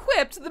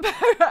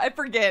 I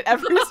forget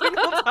every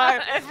single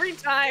time. Every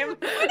time.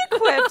 When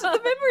equipped,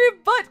 the memory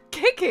of butt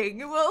kicking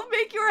will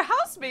make your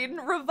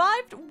housemaiden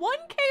revived one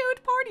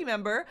KO'd party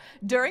member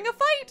during a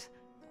fight.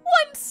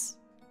 Once!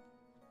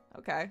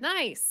 Okay.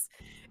 Nice.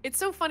 It's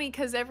so funny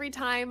because every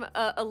time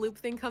a loop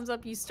thing comes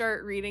up, you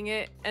start reading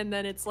it, and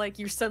then it's like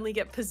you suddenly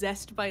get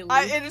possessed by loop.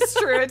 It is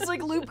true. It's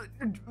like loop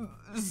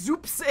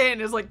zoops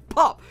in, is like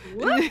pop. Hip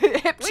Wait,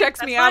 checks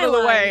that's me out my of the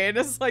line. way, and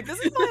it's like, this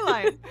is my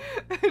line.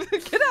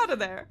 Get out of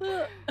there.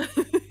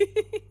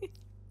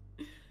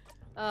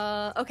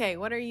 Okay,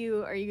 what are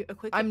you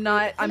equipped? I'm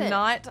not.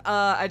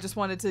 I just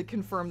wanted to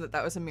confirm that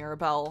that was a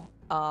Mirabelle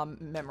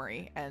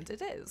memory, and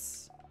it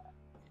is.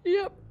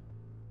 Yep.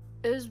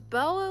 Is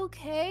Belle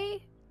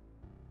okay?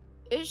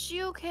 Is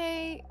she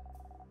okay?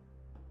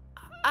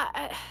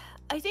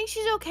 I think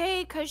she's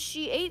okay because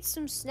she ate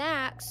some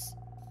snacks.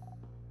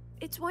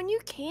 It's when you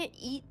can't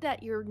eat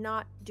that you're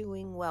not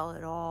doing well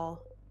at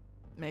all.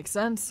 Makes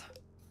sense.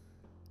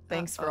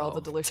 Thanks for all the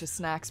Uh-oh. delicious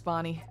snacks,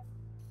 Bonnie.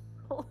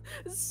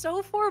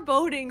 So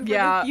foreboding for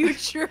Yeah. the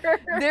future.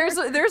 There's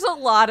a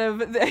lot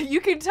of— you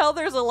can tell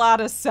there's a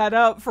lot of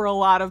setup for a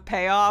lot of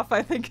payoff,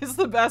 I think is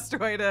the best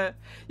way to—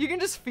 you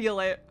can just feel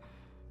it.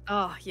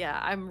 Oh, yeah,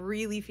 I'm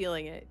really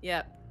feeling it.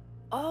 Yep.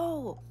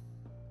 Oh,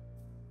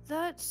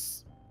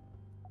 that's...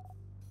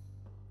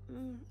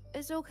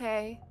 it's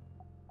okay.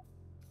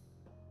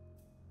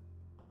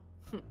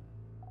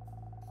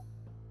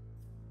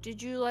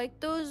 Did you like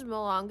those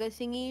malanga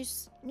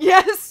thingies?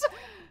 Yes!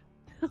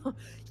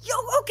 Yo,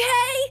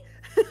 okay!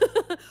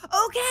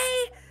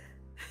 Okay!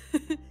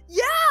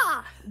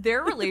 Yeah!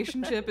 Their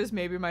relationship is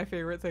maybe my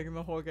favorite thing in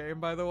the whole game,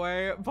 by the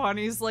way.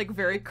 Bonnie's like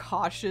very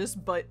cautious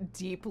but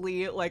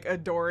deeply like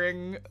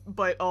adoring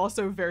but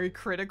also very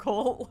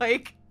critical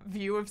like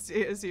view of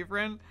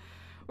Seafrin.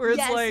 Where it's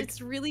Yes, like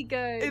it's really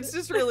good. it's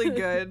just really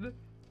good.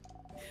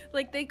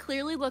 Like, they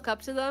clearly look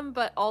up to them,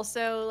 but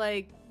also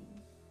like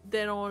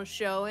they don't want to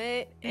show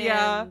it.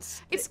 Yeah. And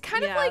It's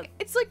kind of like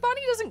it's like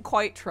Bonnie doesn't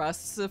quite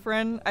trust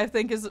Seafrin, I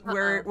think is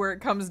where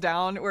it comes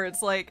down, where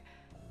it's like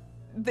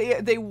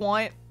they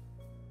want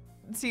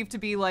Steve to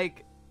be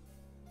like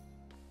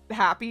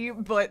happy,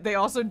 but they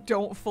also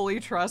don't fully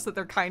trust that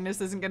their kindness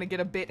isn't gonna get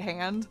a bit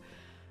hand.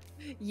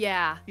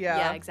 Yeah. Yeah.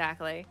 Yeah,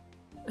 exactly.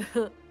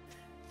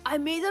 I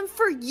made them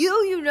for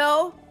you, you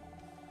know.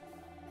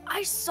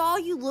 I saw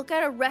you look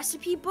at a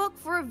recipe book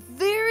for a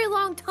very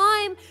long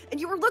time, and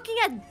you were looking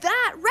at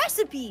that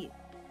recipe.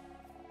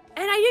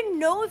 And I didn't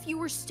know if you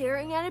were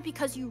staring at it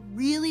because you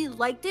really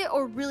liked it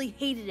or really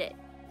hated it.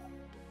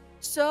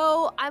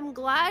 So I'm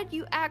glad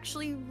you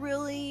actually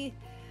really,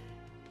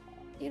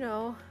 you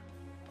know,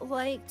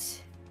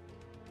 liked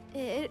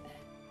it.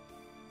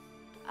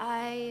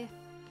 I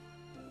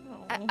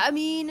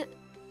mean...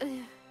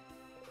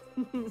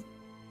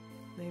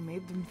 They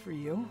made them for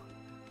you?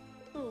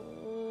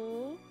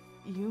 Aww.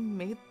 You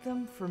made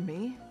them for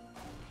me?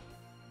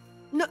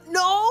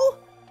 No!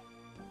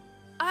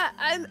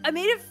 I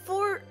made it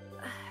for...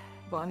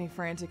 Bonnie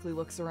frantically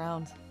looks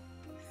around.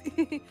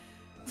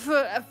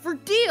 for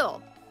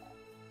Deal.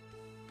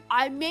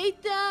 I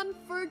made them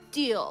for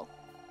Deal.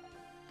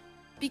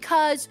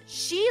 Because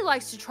she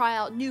likes to try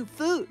out new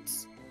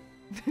foods.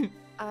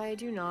 I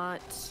do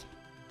not.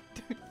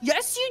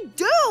 Yes, you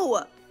do!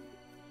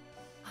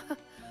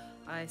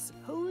 I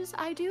suppose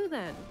I do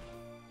then.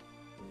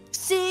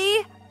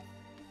 See?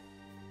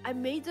 I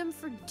made them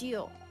for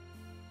Deal.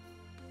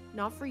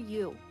 Not for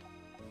you.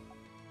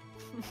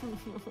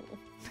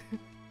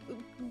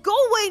 Go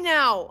away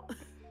now!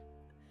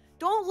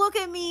 Don't look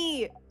at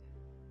me!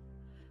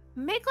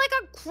 Make like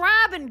a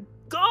crab and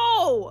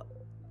go!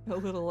 A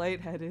little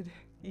lightheaded.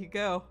 You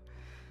go.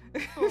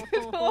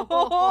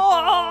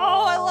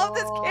 Oh, I love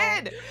this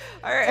kid!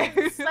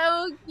 Alright.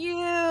 So cute!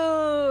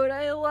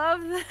 I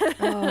love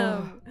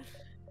them!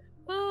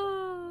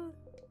 Oh.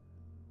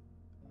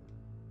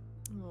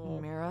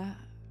 Mira,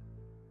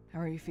 how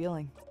are you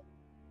feeling?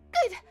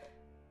 Good.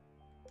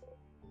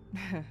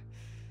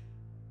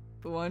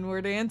 The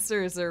one-word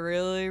answers are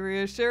really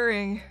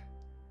reassuring.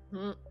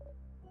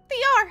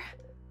 They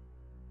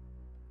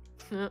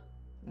are.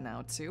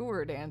 Now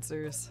two-word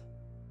answers.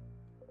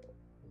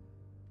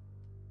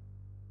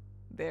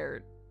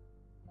 They're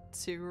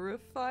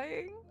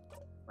terrifying?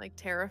 Like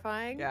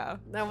terrifying? Yeah.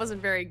 That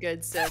wasn't very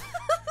good, Sid.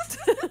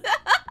 That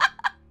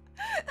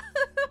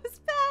was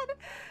bad.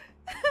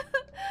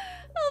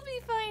 I'll be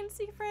fine,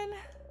 Seafrin.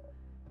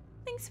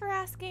 Thanks for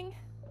asking.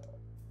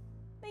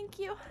 Thank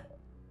you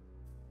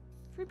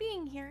for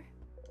being here.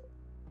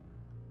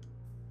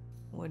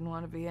 Wouldn't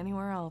want to be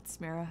anywhere else,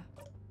 Mira.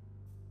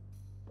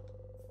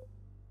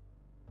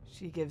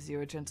 She gives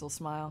you a gentle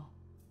smile.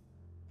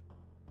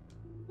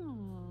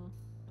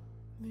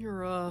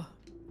 Mira.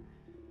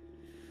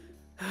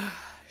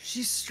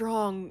 She's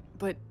strong,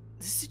 but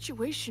the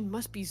situation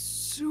must be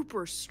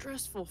super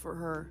stressful for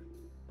her.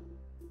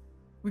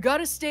 We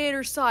gotta stay at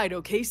her side,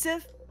 okay,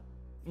 Sif?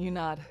 You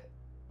nod.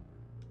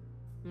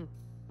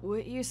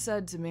 What you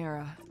said to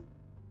Mira.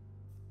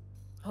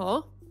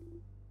 Huh?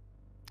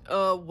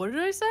 What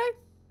did I say?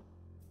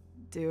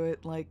 Do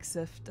it like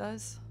Sif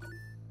does?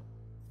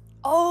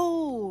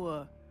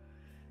 Oh!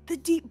 The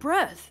deep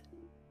breath.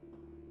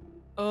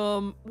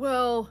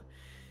 Well,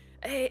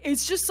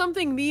 it's just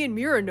something me and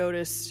Mira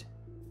noticed.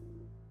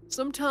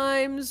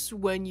 Sometimes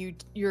when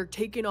you're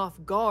taken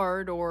off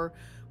guard or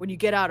when you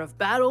get out of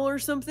battle or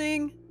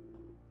something,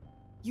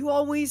 you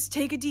always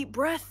take a deep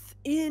breath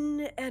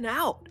in and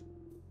out.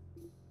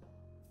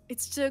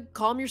 It's to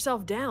calm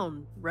yourself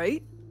down,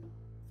 right?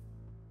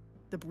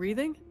 The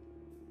breathing?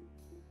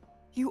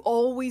 You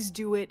always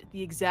do it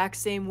the exact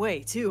same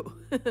way, too.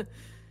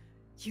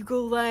 You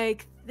go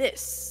like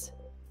this.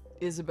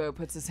 Isabeau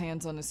puts his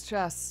hands on his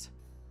chest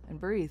and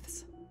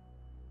breathes.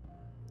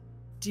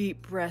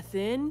 Deep breath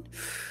in.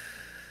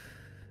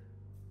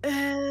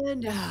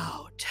 And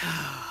out.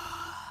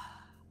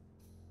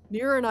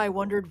 Mira and I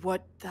wondered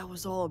what that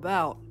was all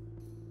about.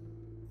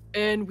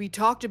 And we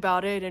talked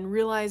about it and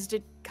realized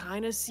it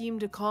kind of seemed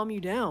to calm you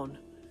down.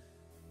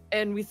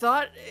 And we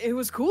thought it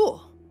was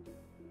cool.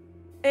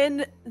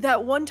 And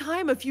that one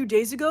time a few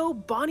days ago,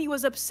 Bonnie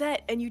was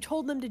upset and you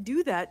told them to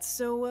do that,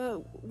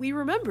 so we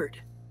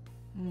remembered.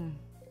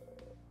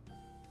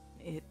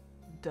 It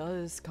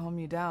does calm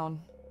you down.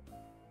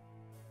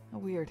 How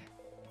weird.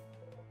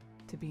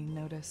 to being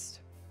noticed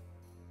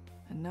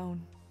and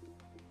known.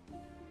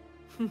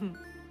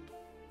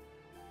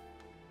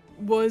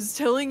 Was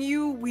telling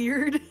you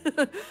weird?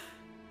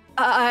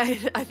 I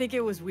think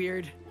it was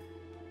weird.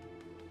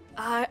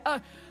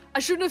 I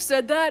shouldn't have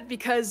said that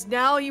because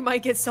now you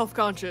might get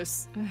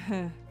self-conscious.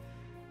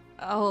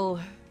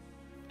 I'll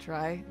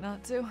try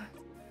not to.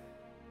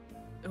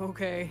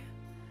 Okay.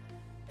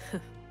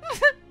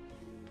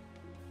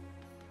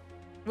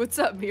 What's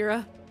up,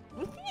 Mira?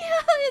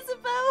 Yeah,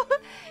 Isabeau,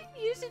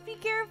 you should be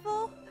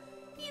careful.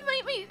 You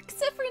might make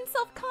Zephyrin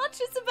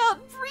self-conscious about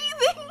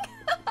breathing.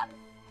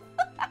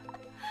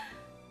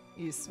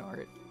 You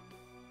snort.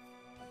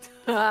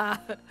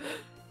 Aww.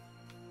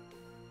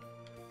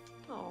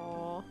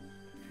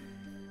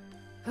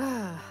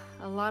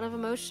 A lot of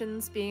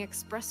emotions being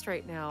expressed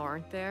right now,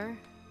 aren't there?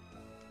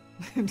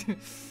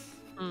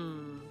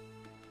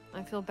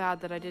 I feel bad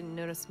that I didn't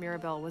notice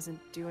Mirabelle wasn't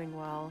doing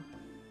well.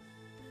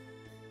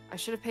 I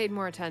should have paid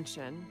more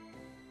attention.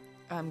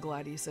 I'm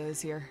glad Issa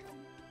is here.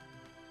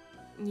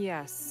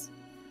 Yes.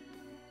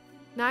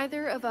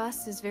 Neither of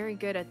us is very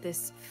good at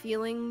this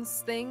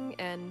feelings thing,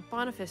 and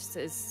Boniface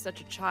is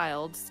such a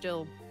child,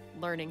 still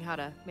learning how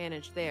to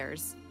manage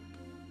theirs.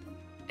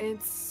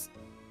 It's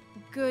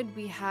good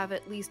we have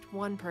at least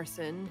one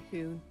person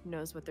who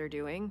knows what they're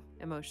doing,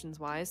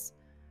 emotions-wise.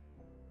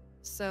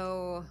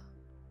 So,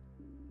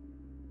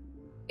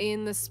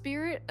 in the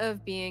spirit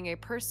of being a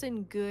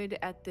person good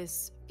at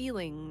this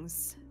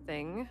feelings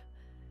thing,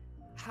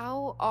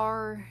 how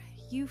are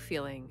you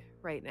feeling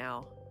right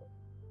now?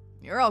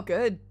 You're all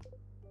good.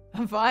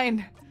 I'm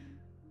fine.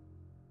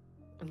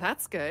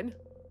 That's good.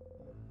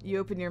 You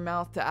open your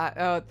mouth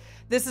to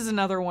this is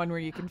another one where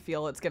you can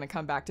feel it's gonna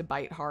come back to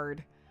bite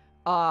hard.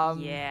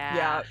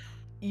 Yeah.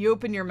 You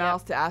open your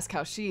mouth to ask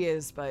how she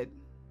is, but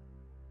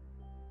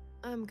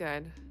I'm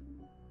good.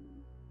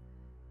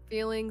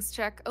 Feelings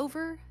check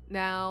over.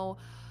 Now,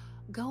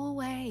 go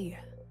away.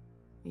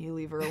 you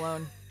leave her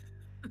alone.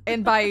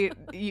 And by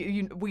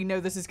we know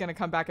this is gonna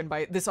come back and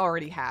bite. This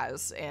already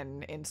has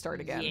and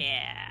start again.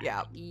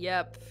 Yeah.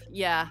 Yep.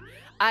 Yeah.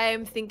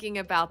 I'm thinking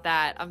about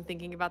that. I'm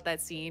thinking about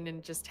that scene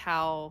and just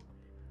how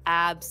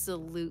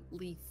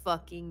absolutely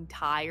fucking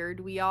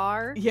tired we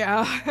are.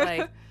 Yeah.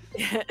 Like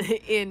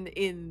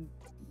in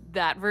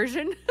that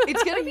version.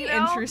 It's gonna be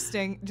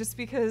interesting just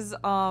because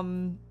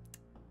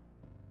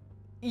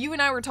you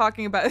and I were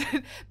talking about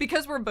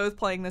because we're both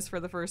playing this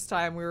for the first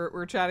time.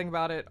 We're chatting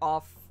about it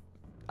off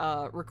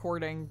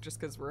recording just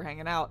because we're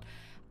hanging out.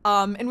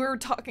 And we were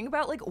talking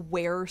about like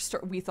where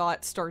we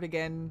thought Start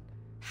Again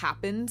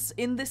happens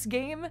in this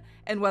game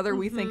and whether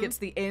we think it's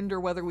the end or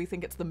whether we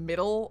think it's the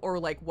middle or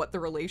like what the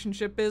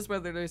relationship is,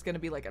 whether there's going to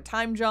be like a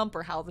time jump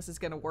or how this is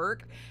going to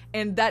work.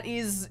 And that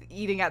is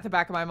eating at the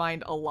back of my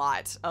mind a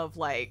lot of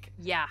like,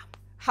 yeah,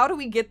 how do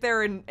we get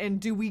there and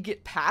do we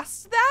get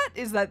past that?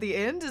 Is that the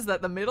end? Is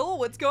that the middle?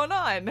 What's going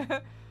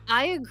on?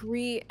 I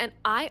agree, and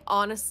I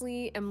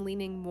honestly am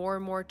leaning more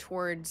and more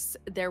towards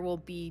there will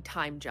be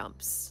time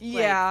jumps.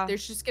 Yeah. Like,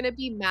 there's just gonna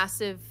be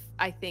massive,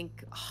 I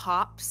think,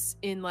 hops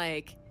in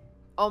like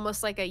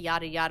almost like a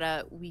yada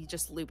yada. We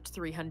just looped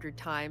 300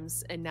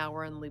 times, and now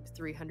we're on loop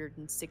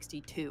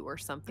 362 or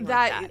something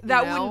like that.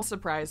 That wouldn't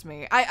surprise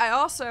me. I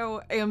also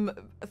am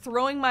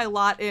throwing my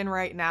lot in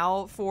right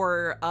now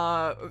for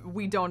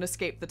we don't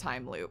escape the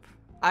time loop.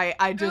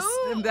 I just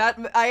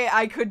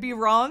I could be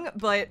wrong,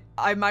 but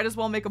I might as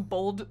well make a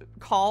bold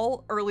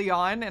call early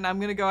on, and I'm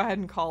gonna go ahead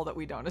and call that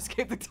we don't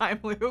escape the time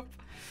loop.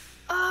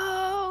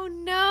 Oh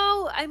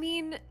no! I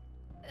mean,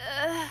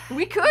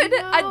 we could.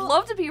 No. I'd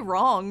love to be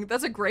wrong.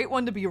 That's a great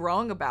one to be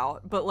wrong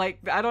about, but like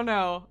I don't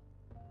know.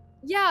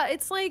 Yeah,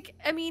 it's like,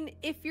 I mean,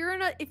 if you're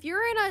in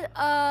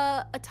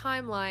a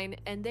timeline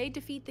and they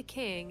defeat the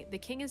king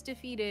is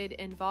defeated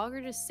and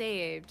Valgrind is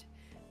saved,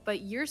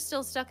 but you're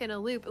still stuck in a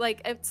loop. Like,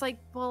 it's like,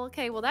 well,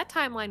 okay, well, that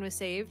timeline was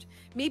saved.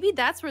 Maybe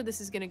that's where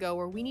this is going to go,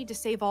 where we need to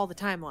save all the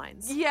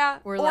timelines. Yeah,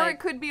 or like, it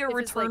could be a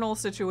Returnal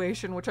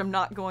situation, which I'm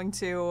not going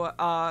to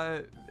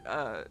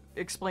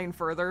explain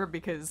further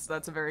because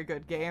that's a very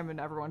good game and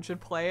everyone should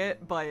play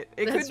it, but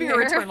it could be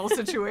fair. a Returnal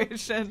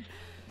situation.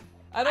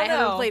 I don't know. I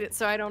haven't played it,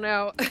 so I don't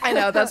know. I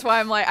know, that's why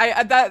I'm like,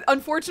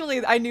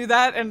 unfortunately, I knew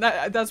that, and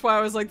that's why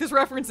I was like, this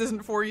reference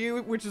isn't for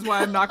you, which is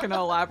why I'm not going to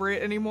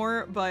elaborate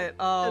anymore, but,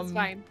 That's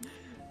fine.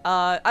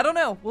 I don't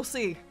know. We'll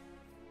see.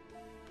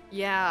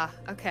 Yeah,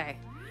 okay.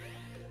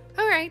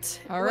 All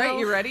right. All right,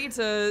 you ready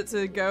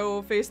to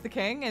go face the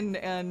king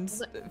and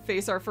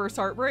face our first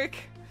heartbreak?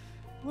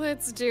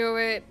 Let's do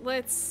it.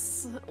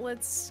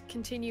 Let's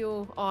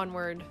continue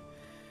onward.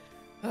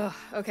 Ugh,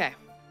 okay.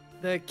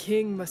 The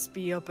king must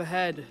be up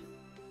ahead.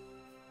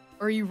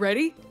 Are you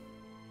ready?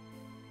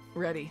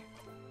 Ready.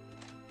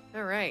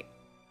 All right.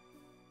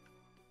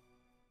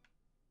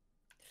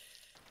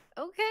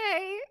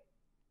 Okay.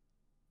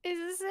 Is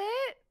this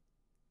it?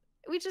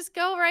 We just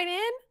go right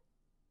in?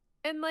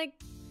 And like,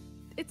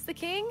 it's the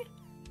king?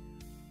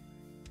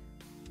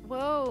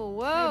 Whoa,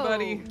 whoa. Hey,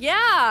 buddy.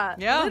 Yeah.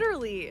 Yeah.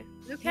 Literally.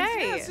 Okay.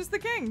 Yeah, it's just the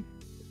king.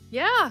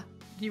 Yeah.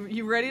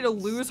 You ready to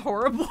lose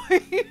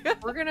horribly?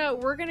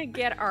 We're gonna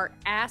get our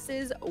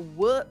asses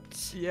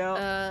whooped.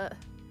 Yeah.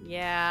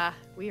 Yeah,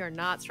 we are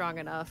not strong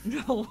enough.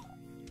 No.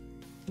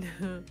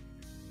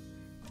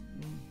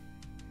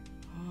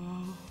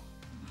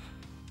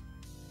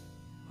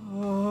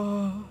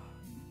 Oh,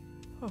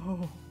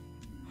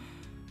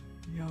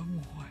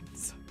 young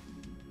ones,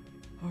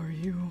 are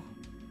you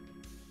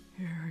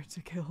here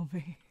to kill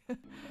me?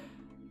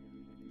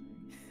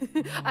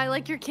 I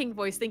like your king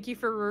voice. Thank you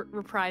for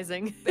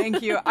reprising.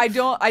 Thank you. I've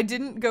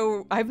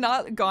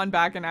not gone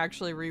back and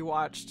actually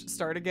rewatched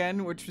Start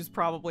Again, which was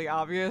probably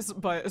obvious,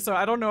 but so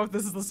I don't know if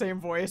this is the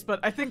same voice, but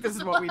I think this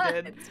is what we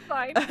did. It's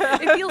fine.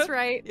 It feels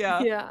right.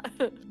 Yeah. Yeah.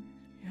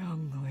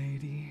 Young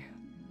lady,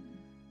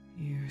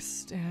 you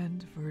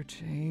stand for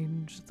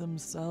change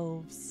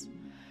themselves,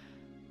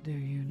 do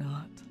you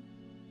not?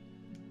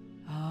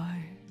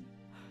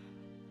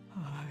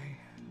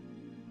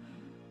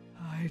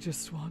 I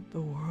just want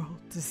the world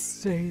to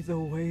stay the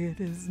way it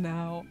is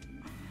now,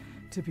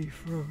 to be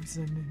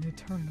frozen in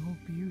eternal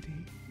beauty.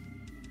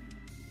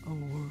 A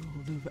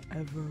world of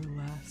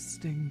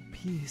everlasting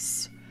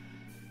peace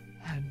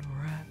and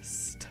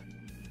rest.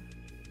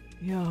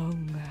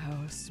 Young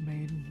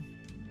housemaiden,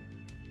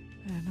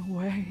 in a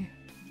way,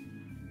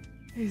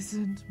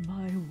 isn't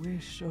my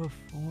wish a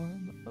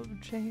form of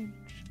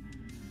change?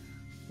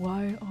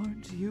 Why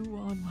aren't you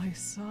on my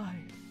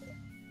side?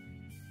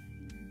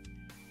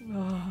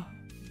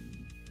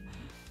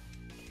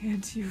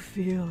 Can't you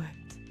feel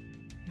it,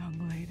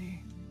 young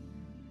lady?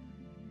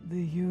 The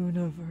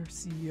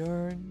universe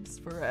yearns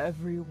for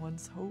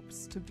everyone's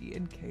hopes to be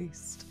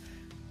encased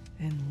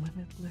in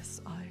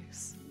limitless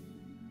ice.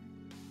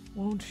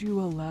 Won't you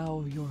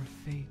allow your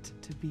fate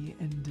to be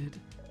ended?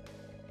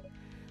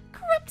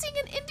 Corrupting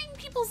and ending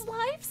people's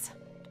lives?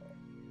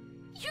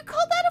 You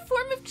call that a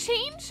form of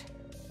change?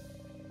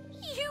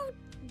 You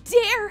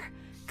dare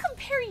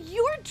compare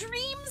your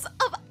dreams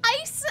of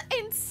ice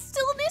and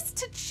stillness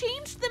to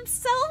change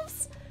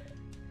themselves?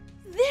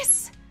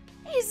 This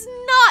is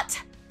not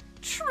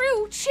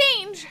true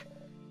change.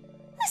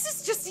 This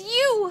is just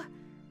you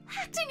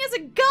acting as a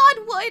god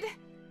would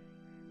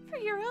for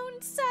your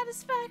own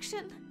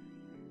satisfaction.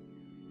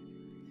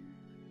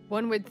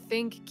 One would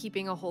think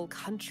keeping a whole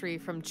country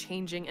from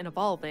changing and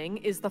evolving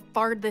is the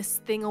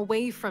farthest thing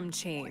away from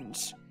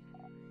change.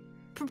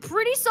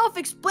 Pretty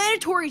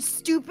self-explanatory,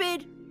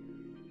 stupid!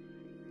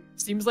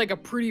 Seems like a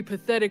pretty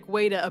pathetic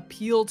way to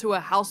appeal to a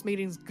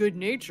housemaiden's good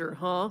nature,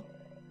 huh?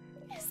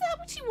 Is that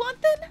what you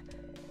want then?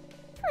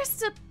 For us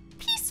to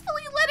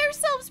peacefully let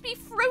ourselves be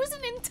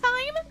frozen in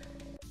time?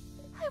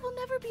 I will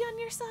never be on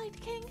your side,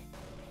 King.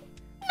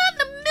 Not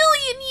in a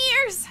million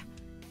years!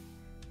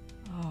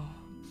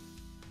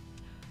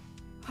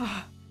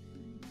 Oh.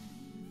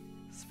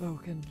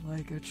 Spoken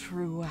like a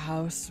true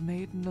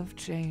housemaiden of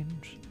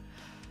change.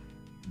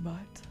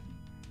 But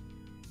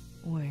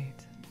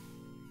wait.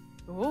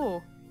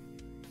 Oh.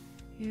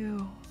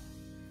 You,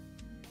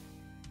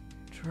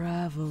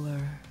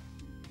 traveler.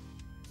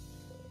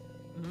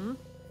 Hmm?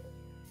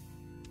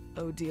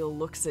 Odile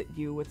looks at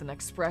you with an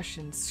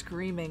expression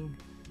screaming,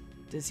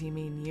 does he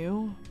mean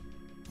you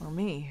or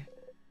me?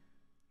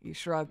 You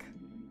shrug.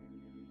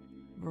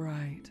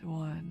 Right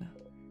one.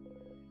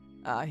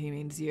 He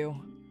means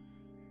you.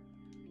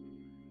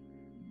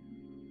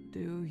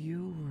 Do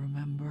you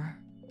remember?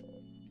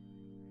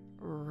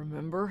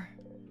 Remember?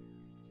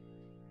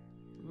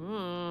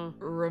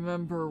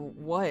 Remember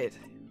what?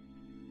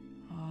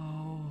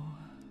 Oh.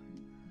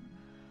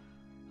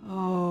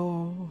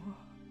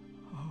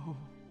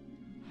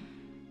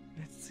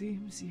 It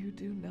seems you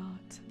do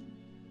not.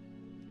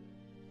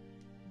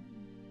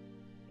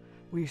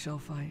 We shall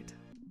fight.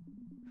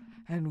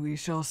 And we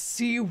shall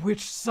see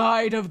which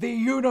side of the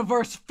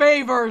universe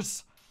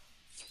favors!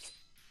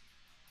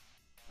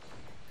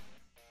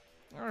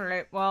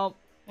 Alright, well.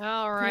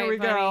 Alright, here we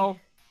go.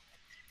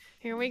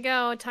 Here we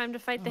go. Time to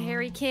fight the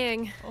Hairy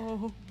King.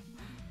 Oh.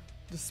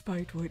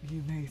 Despite what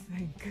you may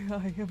think,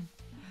 I am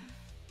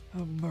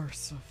a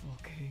merciful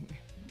king.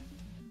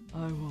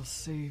 I will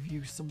save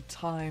you some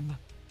time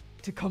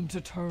to come to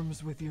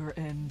terms with your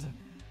end.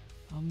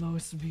 A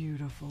most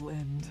beautiful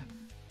end.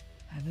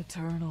 An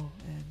eternal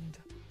end.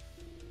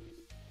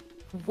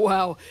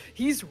 Wow,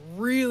 he's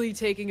really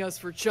taking us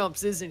for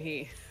chumps, isn't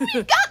he? We've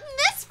gotten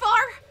this far!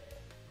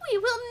 We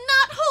will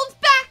not hold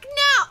back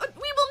now!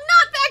 We will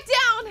not back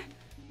down!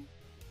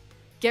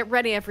 Get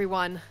ready,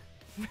 everyone.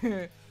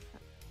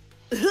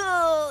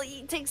 Oh,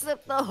 he takes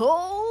up the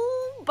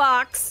whole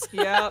box.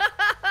 Yeah.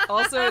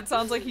 Also, it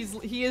sounds like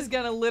he is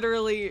gonna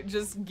literally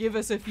just give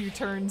us a few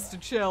turns to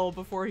chill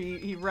before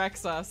he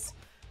wrecks us.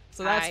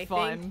 So that's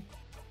fun.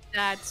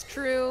 That's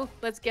true.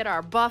 Let's get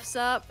our buffs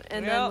up,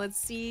 and then let's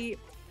see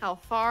how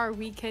far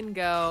we can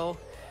go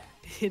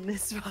in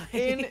this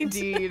fight.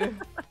 Indeed.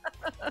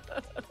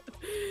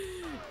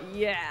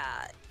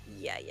 Yeah.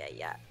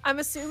 I'm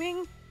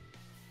assuming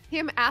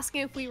him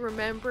asking if we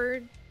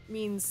remembered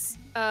means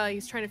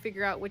he's trying to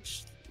figure out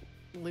which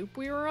loop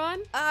we were on.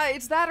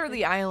 It's that or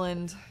the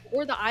island.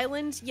 Or the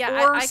island.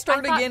 Yeah, Or I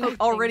start thought again both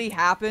already things.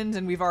 happened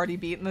and we've already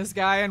beaten this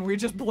guy and we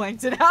just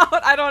blanked it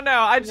out. I don't know.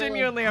 I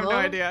genuinely have no huh?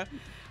 idea.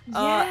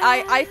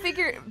 Yeah. I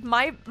figure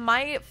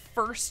my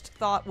first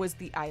thought was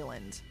the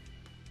island.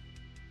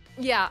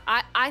 Yeah,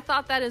 I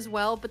thought that as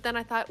well, but then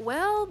I thought,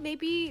 well,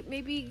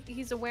 maybe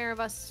he's aware of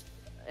us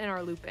in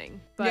our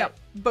looping. But Yep,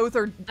 both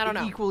are I don't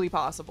know. equally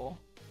possible.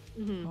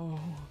 Mhm.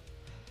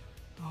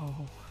 Oh.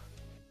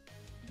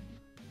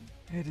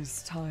 It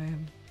is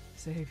time,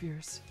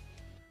 saviors.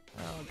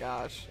 Oh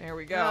gosh, here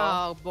we go.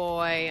 Oh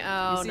boy.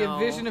 Oh you see no. a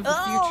vision of the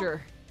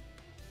future.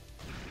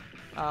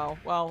 Oh,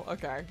 well,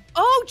 okay.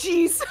 Oh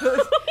jeez.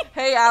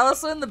 Hey,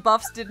 Allison, the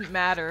buffs didn't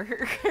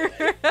matter.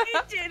 It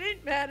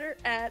didn't matter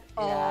at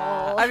Yeah.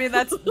 all. I mean,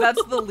 that's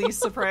the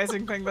least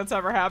surprising thing that's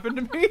ever happened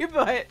to me,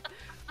 but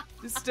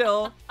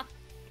still,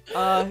 you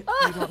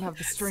don't have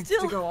the strength to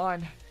Still. go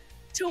on.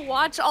 To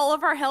watch all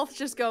of our health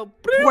just go.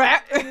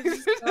 Whack.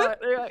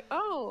 They're like,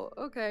 oh,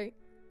 okay.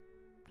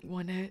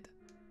 One hit.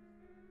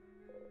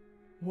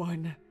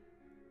 One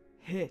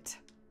hit.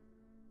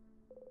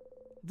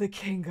 The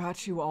king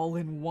got you all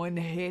in one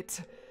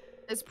hit.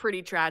 It's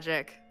pretty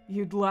tragic.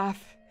 You'd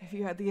laugh if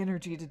you had the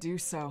energy to do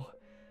so.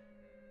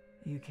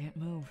 You can't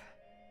move.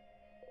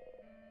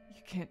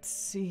 You can't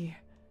see.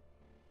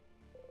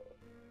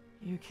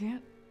 You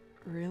can't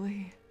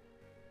really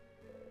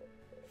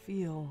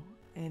feel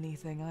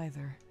anything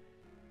either.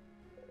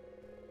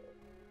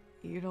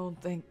 You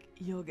don't think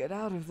you'll get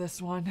out of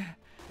this one?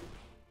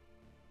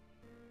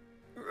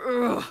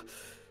 Ugh.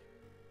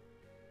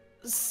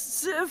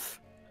 Sif.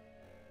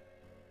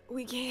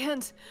 We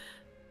can't.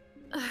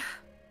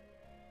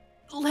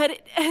 Let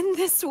it end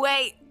this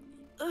way.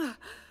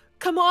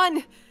 Come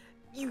on,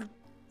 you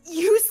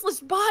useless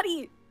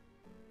body.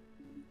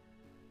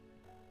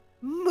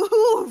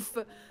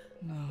 Move.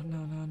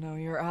 No,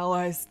 your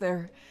allies,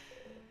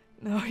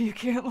 No, you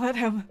can't let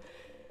him.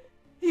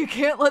 You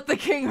can't let the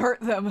king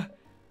hurt them.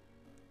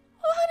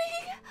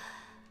 Honey,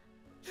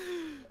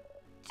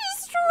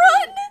 just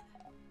run.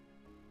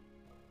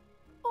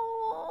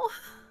 Oh.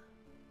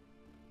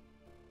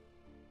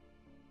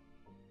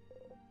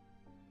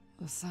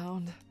 The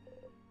sound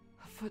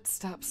of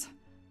footsteps.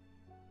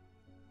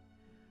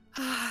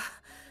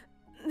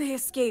 They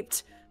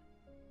escaped.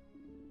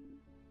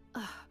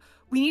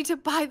 We need to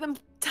buy them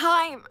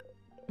time.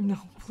 No,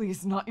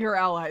 please, not your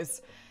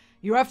allies.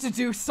 You have to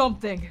do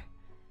something.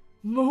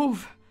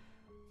 Move.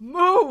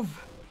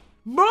 Move.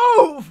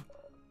 Move!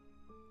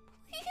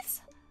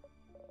 Please,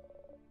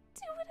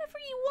 do whatever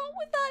you want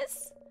with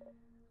us,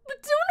 but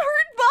don't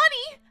hurt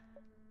Bonnie.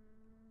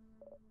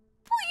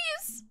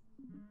 Please.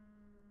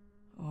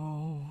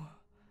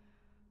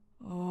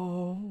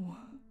 Oh,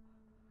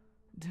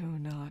 do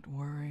not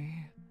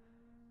worry.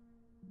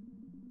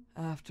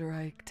 After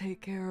I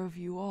take care of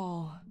you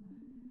all,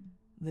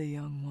 the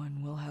young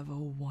one will have a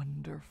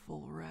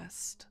wonderful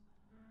rest.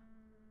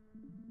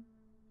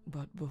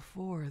 But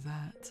before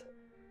that,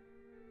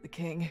 the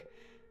king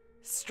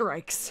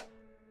strikes.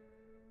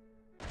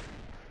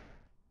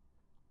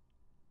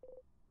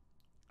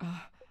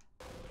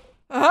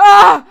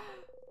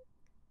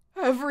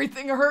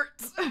 Everything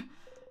hurts.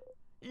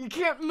 You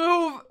can't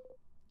move.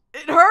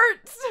 It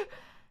hurts.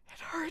 It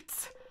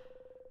hurts.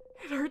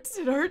 It hurts.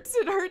 It hurts.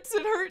 It hurts.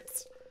 It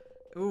hurts.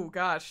 Ooh,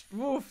 gosh.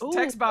 Oof.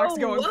 Text box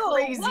going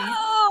crazy.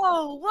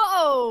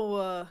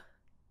 Whoa.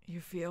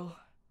 You feel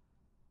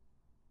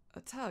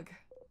a tug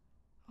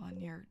on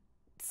your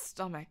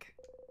stomach.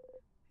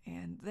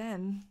 And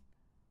then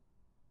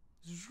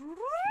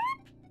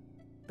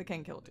the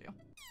king killed you.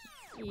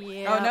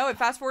 Yeah. Oh no, it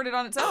fast forwarded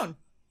on its own.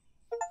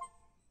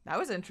 That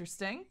was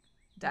interesting.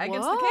 Die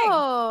against the king.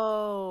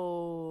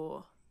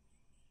 Whoa.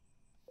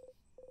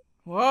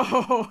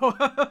 Whoa.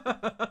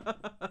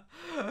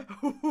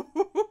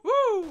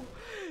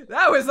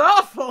 That was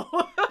awful.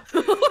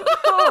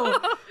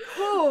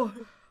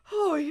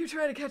 Oh, you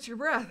try to catch your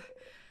breath.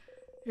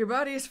 Your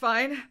body is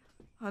fine,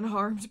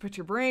 unharmed, but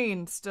your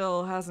brain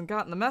still hasn't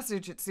gotten the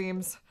message, it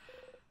seems.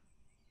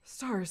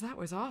 Stars, that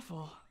was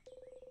awful.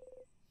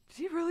 Did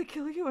he really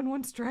kill you in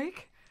one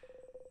strike?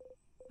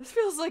 This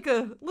feels like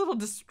a little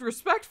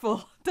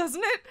disrespectful,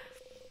 doesn't it?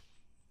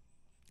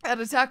 That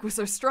attack was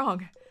so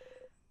strong.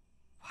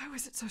 Why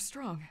was it so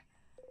strong?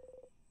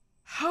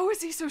 How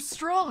is he so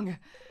strong?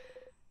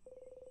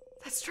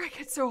 That strike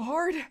hit so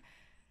hard.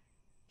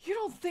 You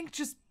don't think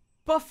just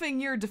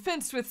buffing your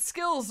defense with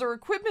skills or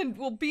equipment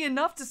will be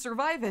enough to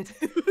survive it?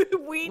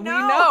 We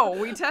know.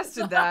 We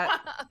tested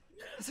that.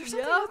 Is there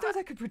something out there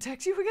that could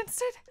protect you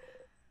against it?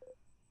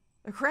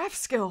 A craft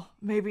skill,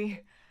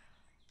 maybe.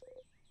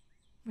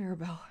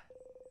 Mirabelle.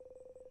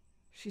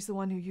 She's the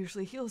one who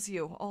usually heals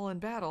you, all in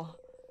battle.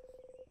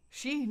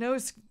 She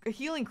knows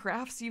healing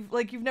crafts you've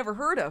never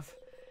heard of.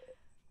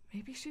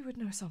 Maybe she would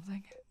know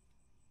something.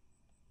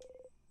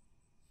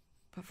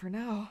 But for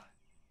now,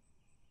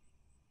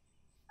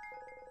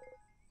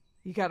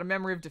 you got a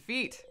memory of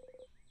defeat.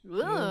 Ugh.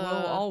 You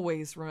will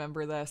always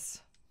remember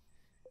this.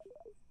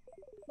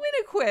 When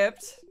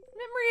equipped,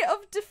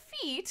 of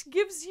defeat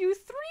gives you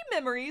 3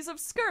 memories of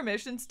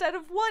skirmish instead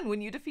of 1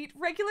 when you defeat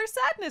regular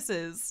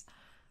sadnesses.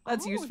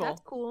 That's useful.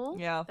 That's cool.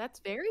 Yeah. That's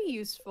very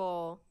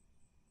useful.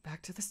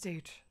 Back to the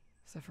stage,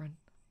 Zephyrin.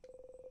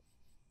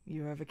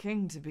 You have a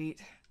king to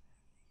beat.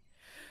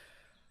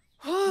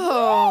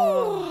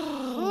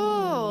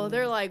 Oh,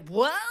 they're like,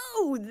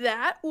 whoa,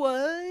 that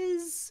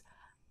was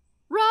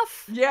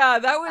rough. Yeah,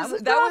 that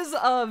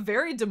was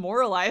very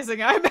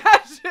demoralizing, I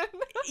imagine.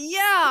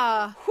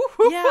 Yeah.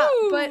 Yeah,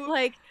 but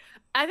like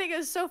I think it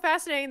was so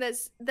fascinating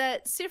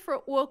that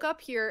Sifra woke up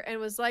here and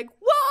was like,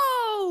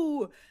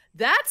 whoa,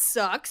 that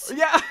sucks.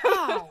 Yeah.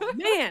 Oh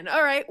man.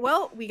 All right.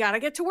 Well, we gotta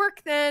get to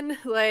work then.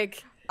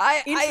 Like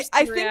I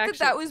think reaction.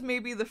 that was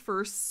maybe the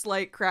first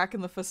slight crack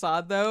in the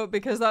facade, though,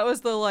 because that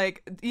was the,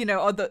 like, you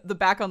know, the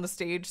back on the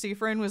stage,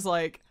 Seafrin was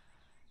like,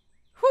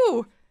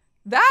 whew,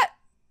 that,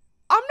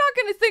 I'm not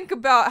gonna think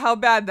about how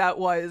bad that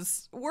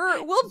was.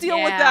 We'll deal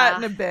with that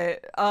in a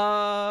bit.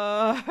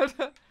 Yeah,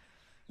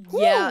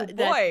 boy.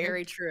 that's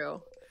very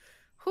true.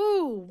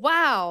 Whew,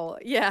 wow.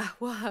 Yeah,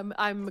 well,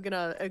 I'm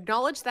gonna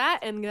acknowledge that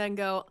and then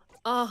go,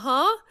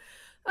 uh-huh,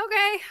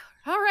 okay,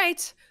 all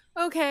right,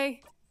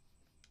 okay.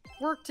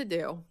 Work to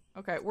do.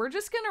 Okay, we're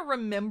just gonna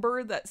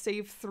remember that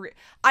save 3.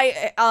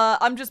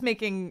 I'm just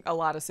making a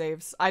lot of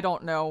saves. I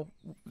don't know.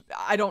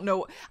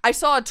 I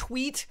saw a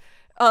tweet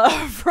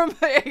from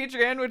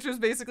Adrian, which was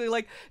basically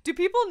like, do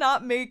people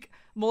not make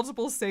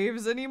multiple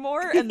saves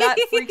anymore? And that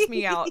freaks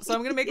me out. So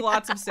I'm gonna make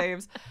lots of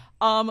saves.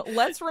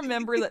 Let's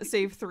remember that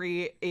save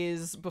 3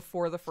 is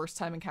before the first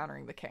time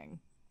encountering the king.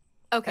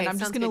 Okay, and I'm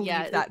just gonna good,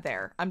 leave that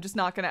there. I'm just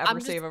not gonna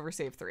ever save over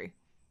save 3.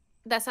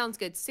 That sounds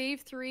good.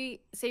 Save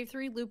 3,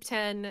 loop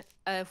 10,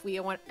 if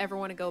we ever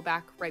want to go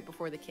back right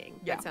before the king.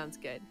 Yeah. That sounds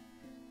good.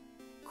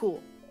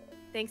 Cool.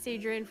 Thanks,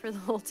 Adrian, for the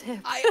little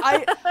tip.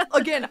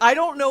 Again, I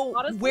don't know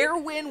Honestly? where,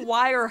 when,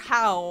 why, or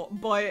how,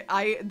 but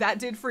that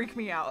did freak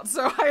me out.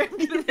 So I am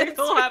gonna make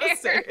a lot of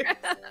saves.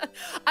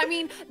 I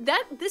mean,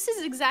 this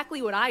is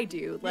exactly what I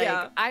do. Like,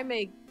 Yeah. I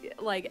make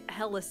like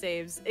hella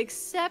saves,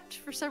 except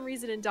for some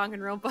reason in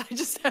Danganronpa I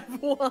just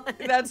have 1.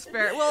 That's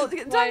fair. Well,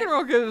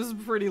 Danganronpa is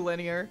pretty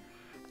linear.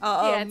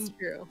 Yeah, it's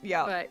true.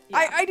 Yeah, but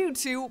yeah. I do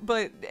too,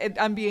 but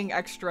I'm being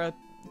extra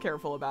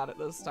careful about it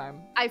this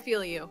time. I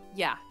feel you.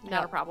 Yeah,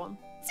 not a problem.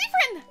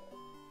 Seafrin,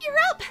 you're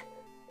up.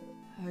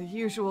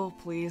 Usual,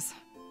 please.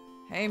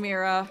 Hey,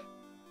 Mira.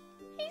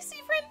 Hey,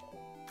 Seafrin.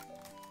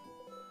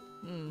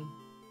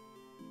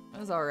 That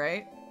was all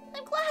right.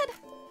 I'm glad.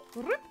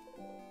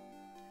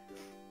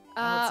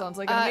 That sounds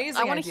like an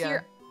amazing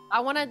idea. I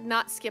want to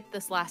not skip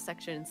this last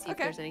section and see if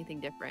Okay. there's anything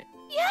different.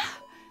 Yeah.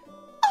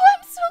 Oh,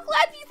 I'm so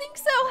glad you think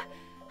so.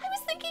 I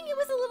was thinking it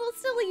was a little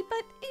silly,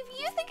 but if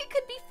you think it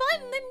could be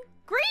fun, then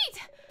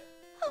great.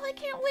 Oh, I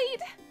can't wait.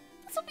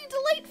 This will be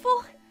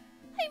delightful.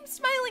 I'm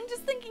smiling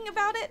just thinking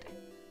about it.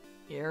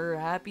 You're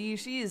happy,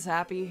 she's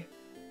happy.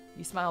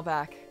 You smile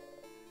back.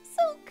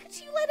 So, could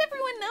you let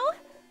everyone know?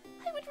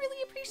 I would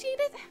really appreciate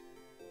it.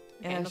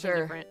 Yeah, Nothing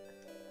sure. different.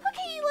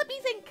 Okay, let me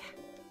think.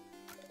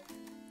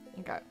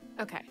 Okay.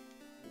 Okay.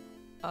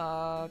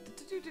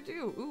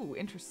 Ooh,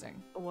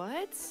 interesting.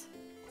 What?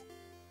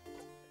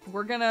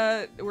 We're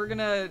gonna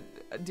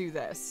do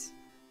this.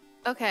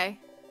 Okay.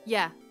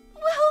 Yeah.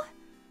 Well,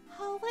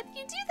 I'll let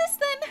you do this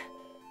then.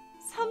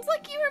 Sounds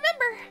like you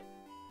remember.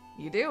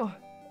 You do.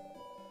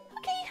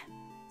 Okay,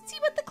 see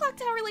you at the clock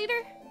tower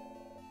later.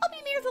 I'll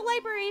be near the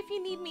library if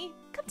you need me.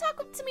 Come talk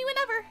to me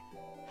whenever.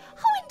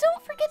 Oh, and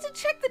don't forget to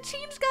check the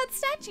Change God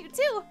statue,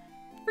 too.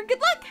 For good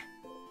luck.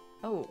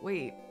 Oh,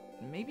 wait.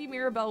 Maybe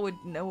Mirabelle would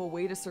know a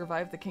way to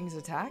survive the king's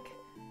attack?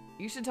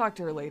 You should talk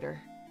to her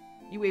later.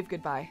 You wave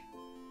goodbye.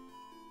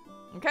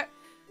 Okay.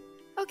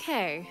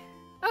 Okay.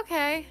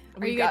 Okay. Are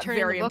We've you got gonna turn in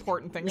very the book?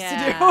 important things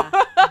Yeah. to do.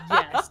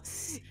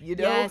 Yes. You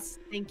know, Yes.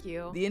 Thank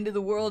you. the end of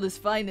the world is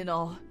fine and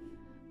all,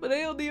 but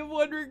I only have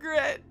one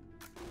regret.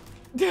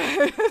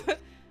 The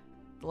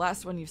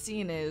last one you've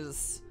seen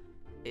is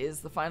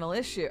the final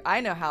issue. I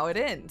know how it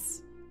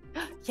ends.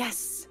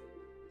 Yes.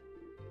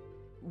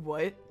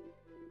 What?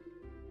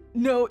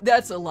 No,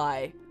 that's a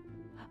lie.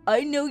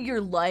 I know you're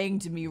lying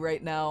to me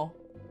right now.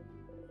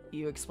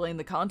 You explain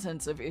the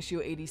contents of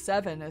issue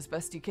 87 as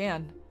best you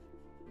can.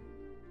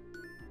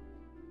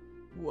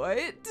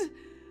 What?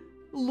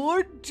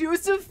 Lord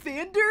Joseph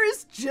Vander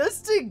is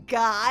just a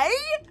guy?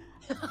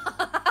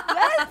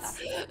 That's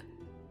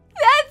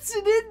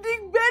an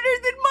ending better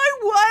than my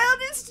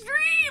wildest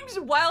dreams!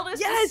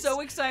 Wildest Yes! is so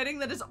exciting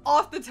that it's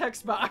off the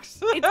text box.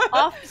 It's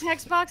off the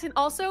text box, and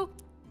also,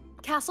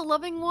 Castle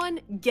Loving One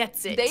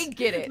gets it. They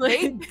get it.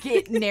 Like- They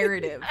get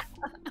narrative.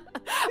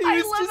 He I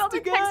was love just how a the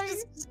guy.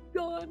 text is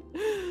gone.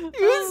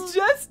 He was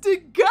just a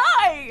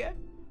guy!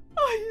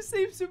 Oh, you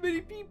saved so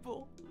many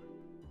people.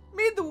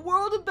 Made the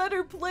world a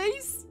better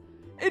place.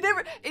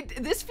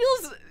 This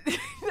feels,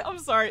 I'm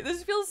sorry,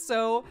 this feels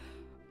so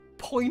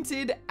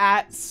pointed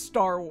at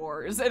Star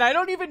Wars. And I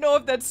don't even know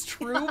if that's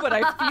true, but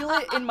I feel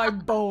it in my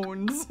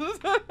bones. And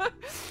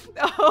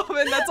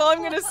that's all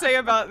I'm gonna say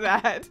about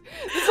that.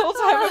 This whole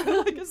time I've been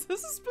like, is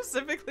this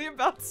specifically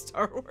about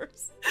Star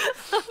Wars?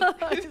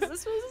 Is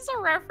this a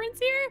reference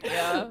here?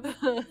 Yeah.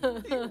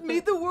 He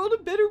made the world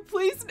a better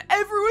place, and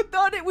everyone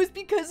thought it was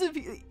because of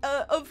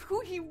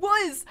who he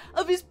was,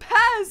 of his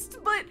past,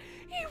 but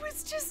he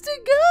was just a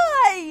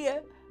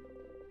guy.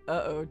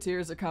 Uh-oh,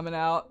 tears are coming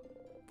out.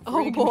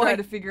 Before you can try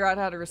to figure out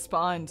how to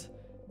respond,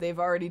 they've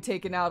already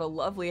taken out a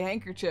lovely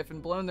handkerchief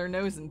and blown their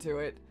nose into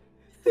it.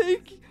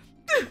 Thank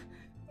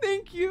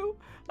you.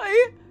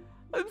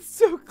 I'm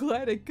so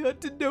glad I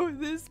got to know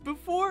this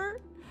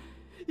before.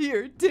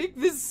 Here, take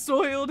this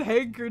soiled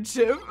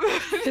handkerchief.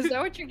 Is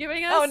that what you're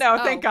giving us? Oh no,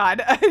 thank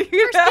God. First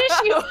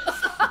issue.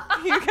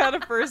 You got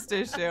a first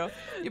issue.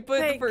 You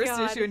put Thank the first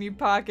God. issue in your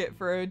pocket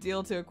for a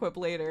deal to equip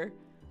later.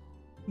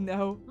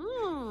 No.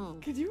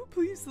 Could you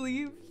please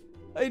leave?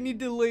 I need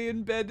to lay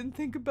in bed and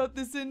think about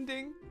this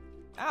ending.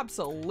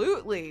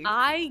 Absolutely.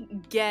 I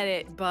get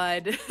it,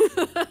 bud.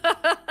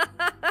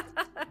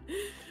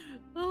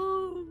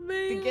 Oh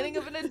man. Beginning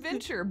of an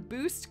adventure.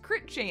 Boost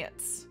crit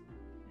chance.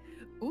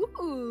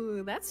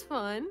 Ooh, that's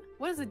fun.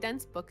 What does a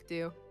dense book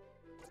do?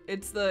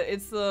 It's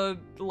the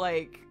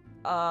like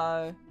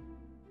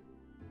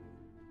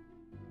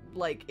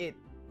it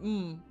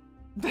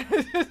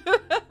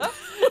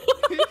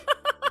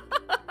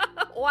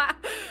Wow.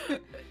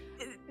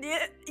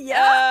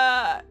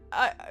 Yeah.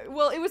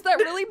 Well, it was that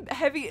really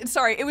heavy.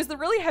 Sorry, it was the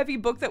really heavy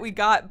book that we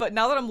got. But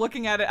now that I'm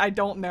looking at it, I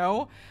don't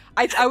know.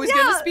 I was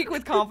gonna speak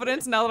with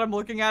confidence. Now that I'm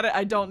looking at it,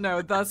 I don't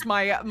know. Thus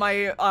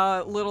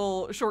my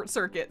little short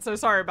circuit. So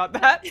sorry about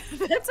that.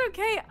 That's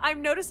okay.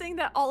 I'm noticing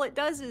that all it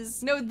does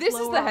is No, this is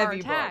lower the our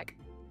heavy attack.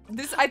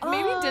 book.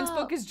 Maybe dense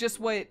book is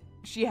just what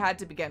she had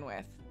to begin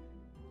with.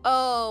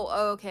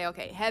 Oh,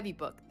 okay. Heavy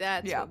book.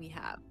 That's Yeah. what we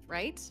have,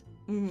 right?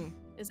 Mm-hmm.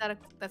 Is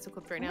that's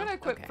equipped right I'm now? gonna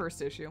equip Okay.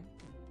 first issue.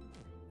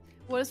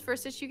 What does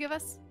first issue give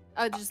us?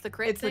 Just the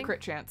crit It's thing? the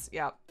crit chance,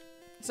 yeah.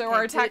 So Okay,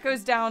 our attack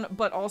goes down,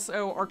 but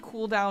also our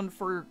cooldown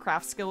for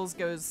craft skills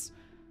goes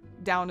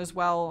down as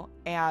well,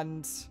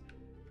 and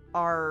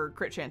our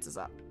crit chance is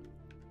up.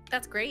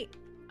 That's great.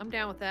 I'm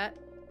down with that.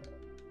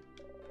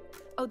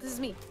 Oh, this is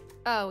me.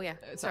 Oh, yeah.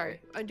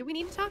 Sorry. Do we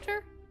need to talk to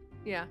her?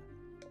 Yeah.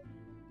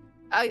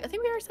 I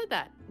think we already said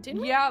that,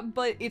 didn't we? Yeah,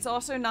 but it's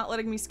also not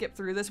letting me skip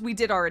through this. We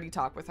did already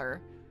talk with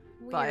her.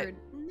 Weird.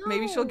 But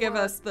maybe she'll give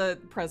No. us the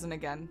present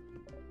again.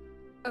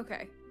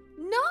 Okay.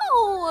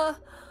 No!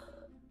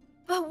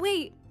 But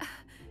wait,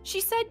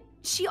 she said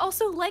she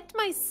also liked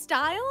my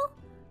style?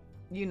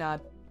 You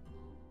nod.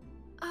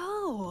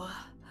 Oh.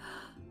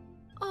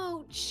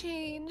 Oh,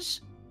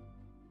 change.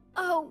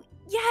 Oh,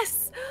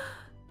 yes!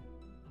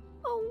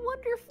 Oh,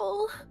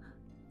 wonderful.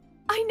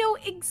 I know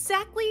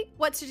exactly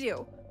what to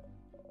do.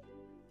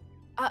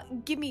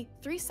 Give me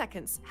 3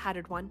 seconds,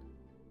 Hatted One.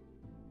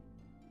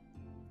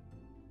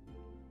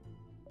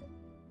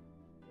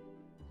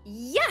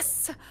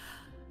 Yes!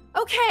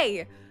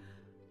 Okay,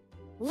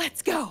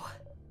 let's go.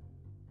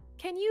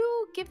 Can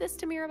you give this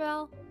to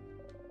Mirabelle?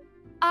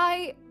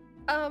 I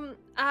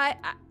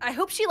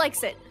hope she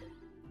likes it.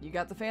 You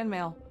got the fan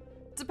mail.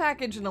 It's a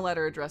package and a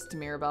letter addressed to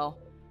Mirabelle.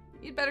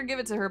 You'd better give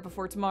it to her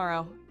before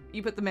tomorrow.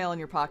 You put the mail in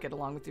your pocket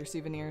along with your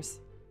souvenirs.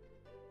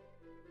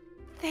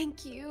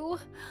 Thank you.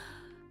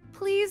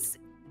 Please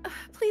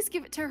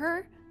give it to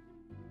her.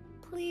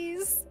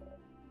 Please.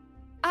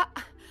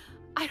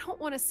 I don't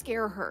want to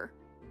scare her.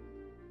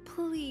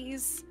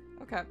 Please.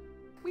 Okay.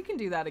 We can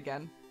do that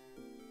again.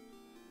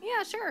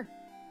 Yeah, sure.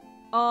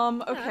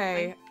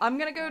 Okay. I'm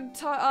gonna go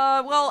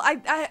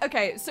to,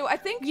 okay, so I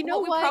think You know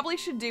what we what? probably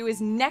should do is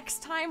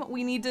next time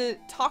we need to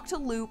talk to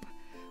Loop.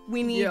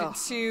 We need Yeah.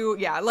 to,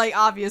 like,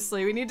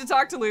 obviously, we need to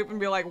talk to Loop and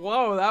be like,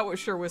 whoa, that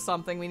was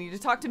something. We need to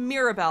talk to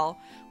Mirabelle.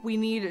 We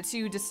need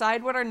to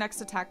decide what our next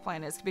attack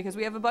plan is, because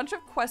we have a bunch of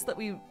quests that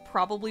we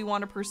probably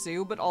want to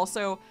pursue, but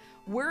also,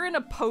 we're in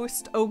a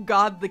post, oh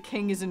god, the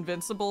king is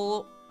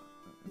invincible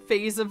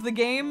phase of the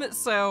game,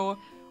 so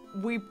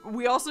we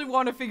also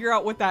want to figure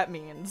out what that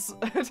means.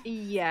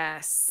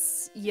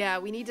 Yes. Yeah,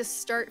 we need to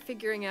start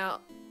figuring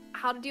out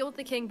how to deal with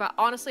the king, but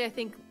honestly, I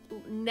think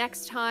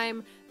next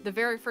time, the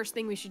very first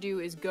thing we should do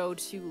is go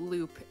to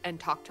Loop and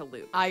talk to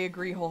Loop. I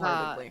agree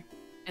wholeheartedly.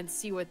 And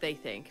see what they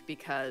think,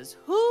 because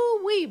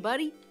hoo-wee,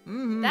 buddy.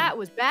 Mm-hmm. That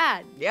was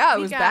bad. Yeah, it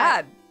was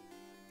bad.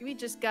 We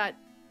just got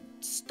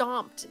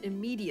stomped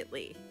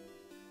immediately.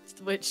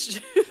 Which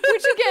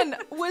again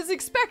was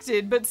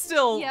expected, but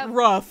still Yep.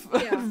 rough.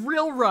 Yeah.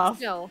 Real rough.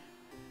 still,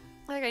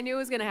 like, I knew it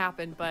was gonna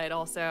happen, but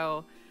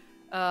also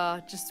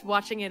just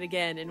watching it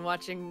again and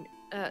watching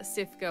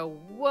Sif go,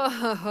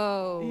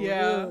 whoa.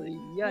 Yeah.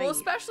 Yikes. Well,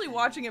 especially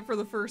watching it for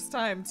the first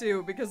time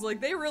too, because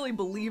like they really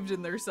believed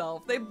in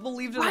themselves. They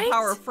believed in Right? the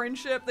power of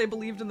friendship. They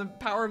believed in the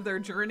power of their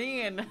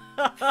journey, and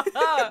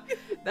that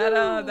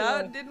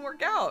didn't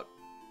work out.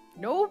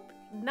 Nope,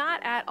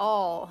 not at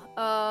all.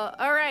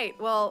 All right,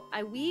 well,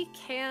 we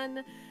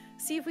can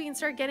see if we can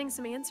start getting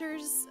some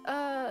answers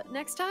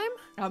next time.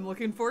 I'm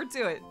looking forward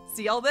to it.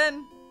 See y'all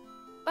then.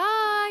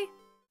 Bye!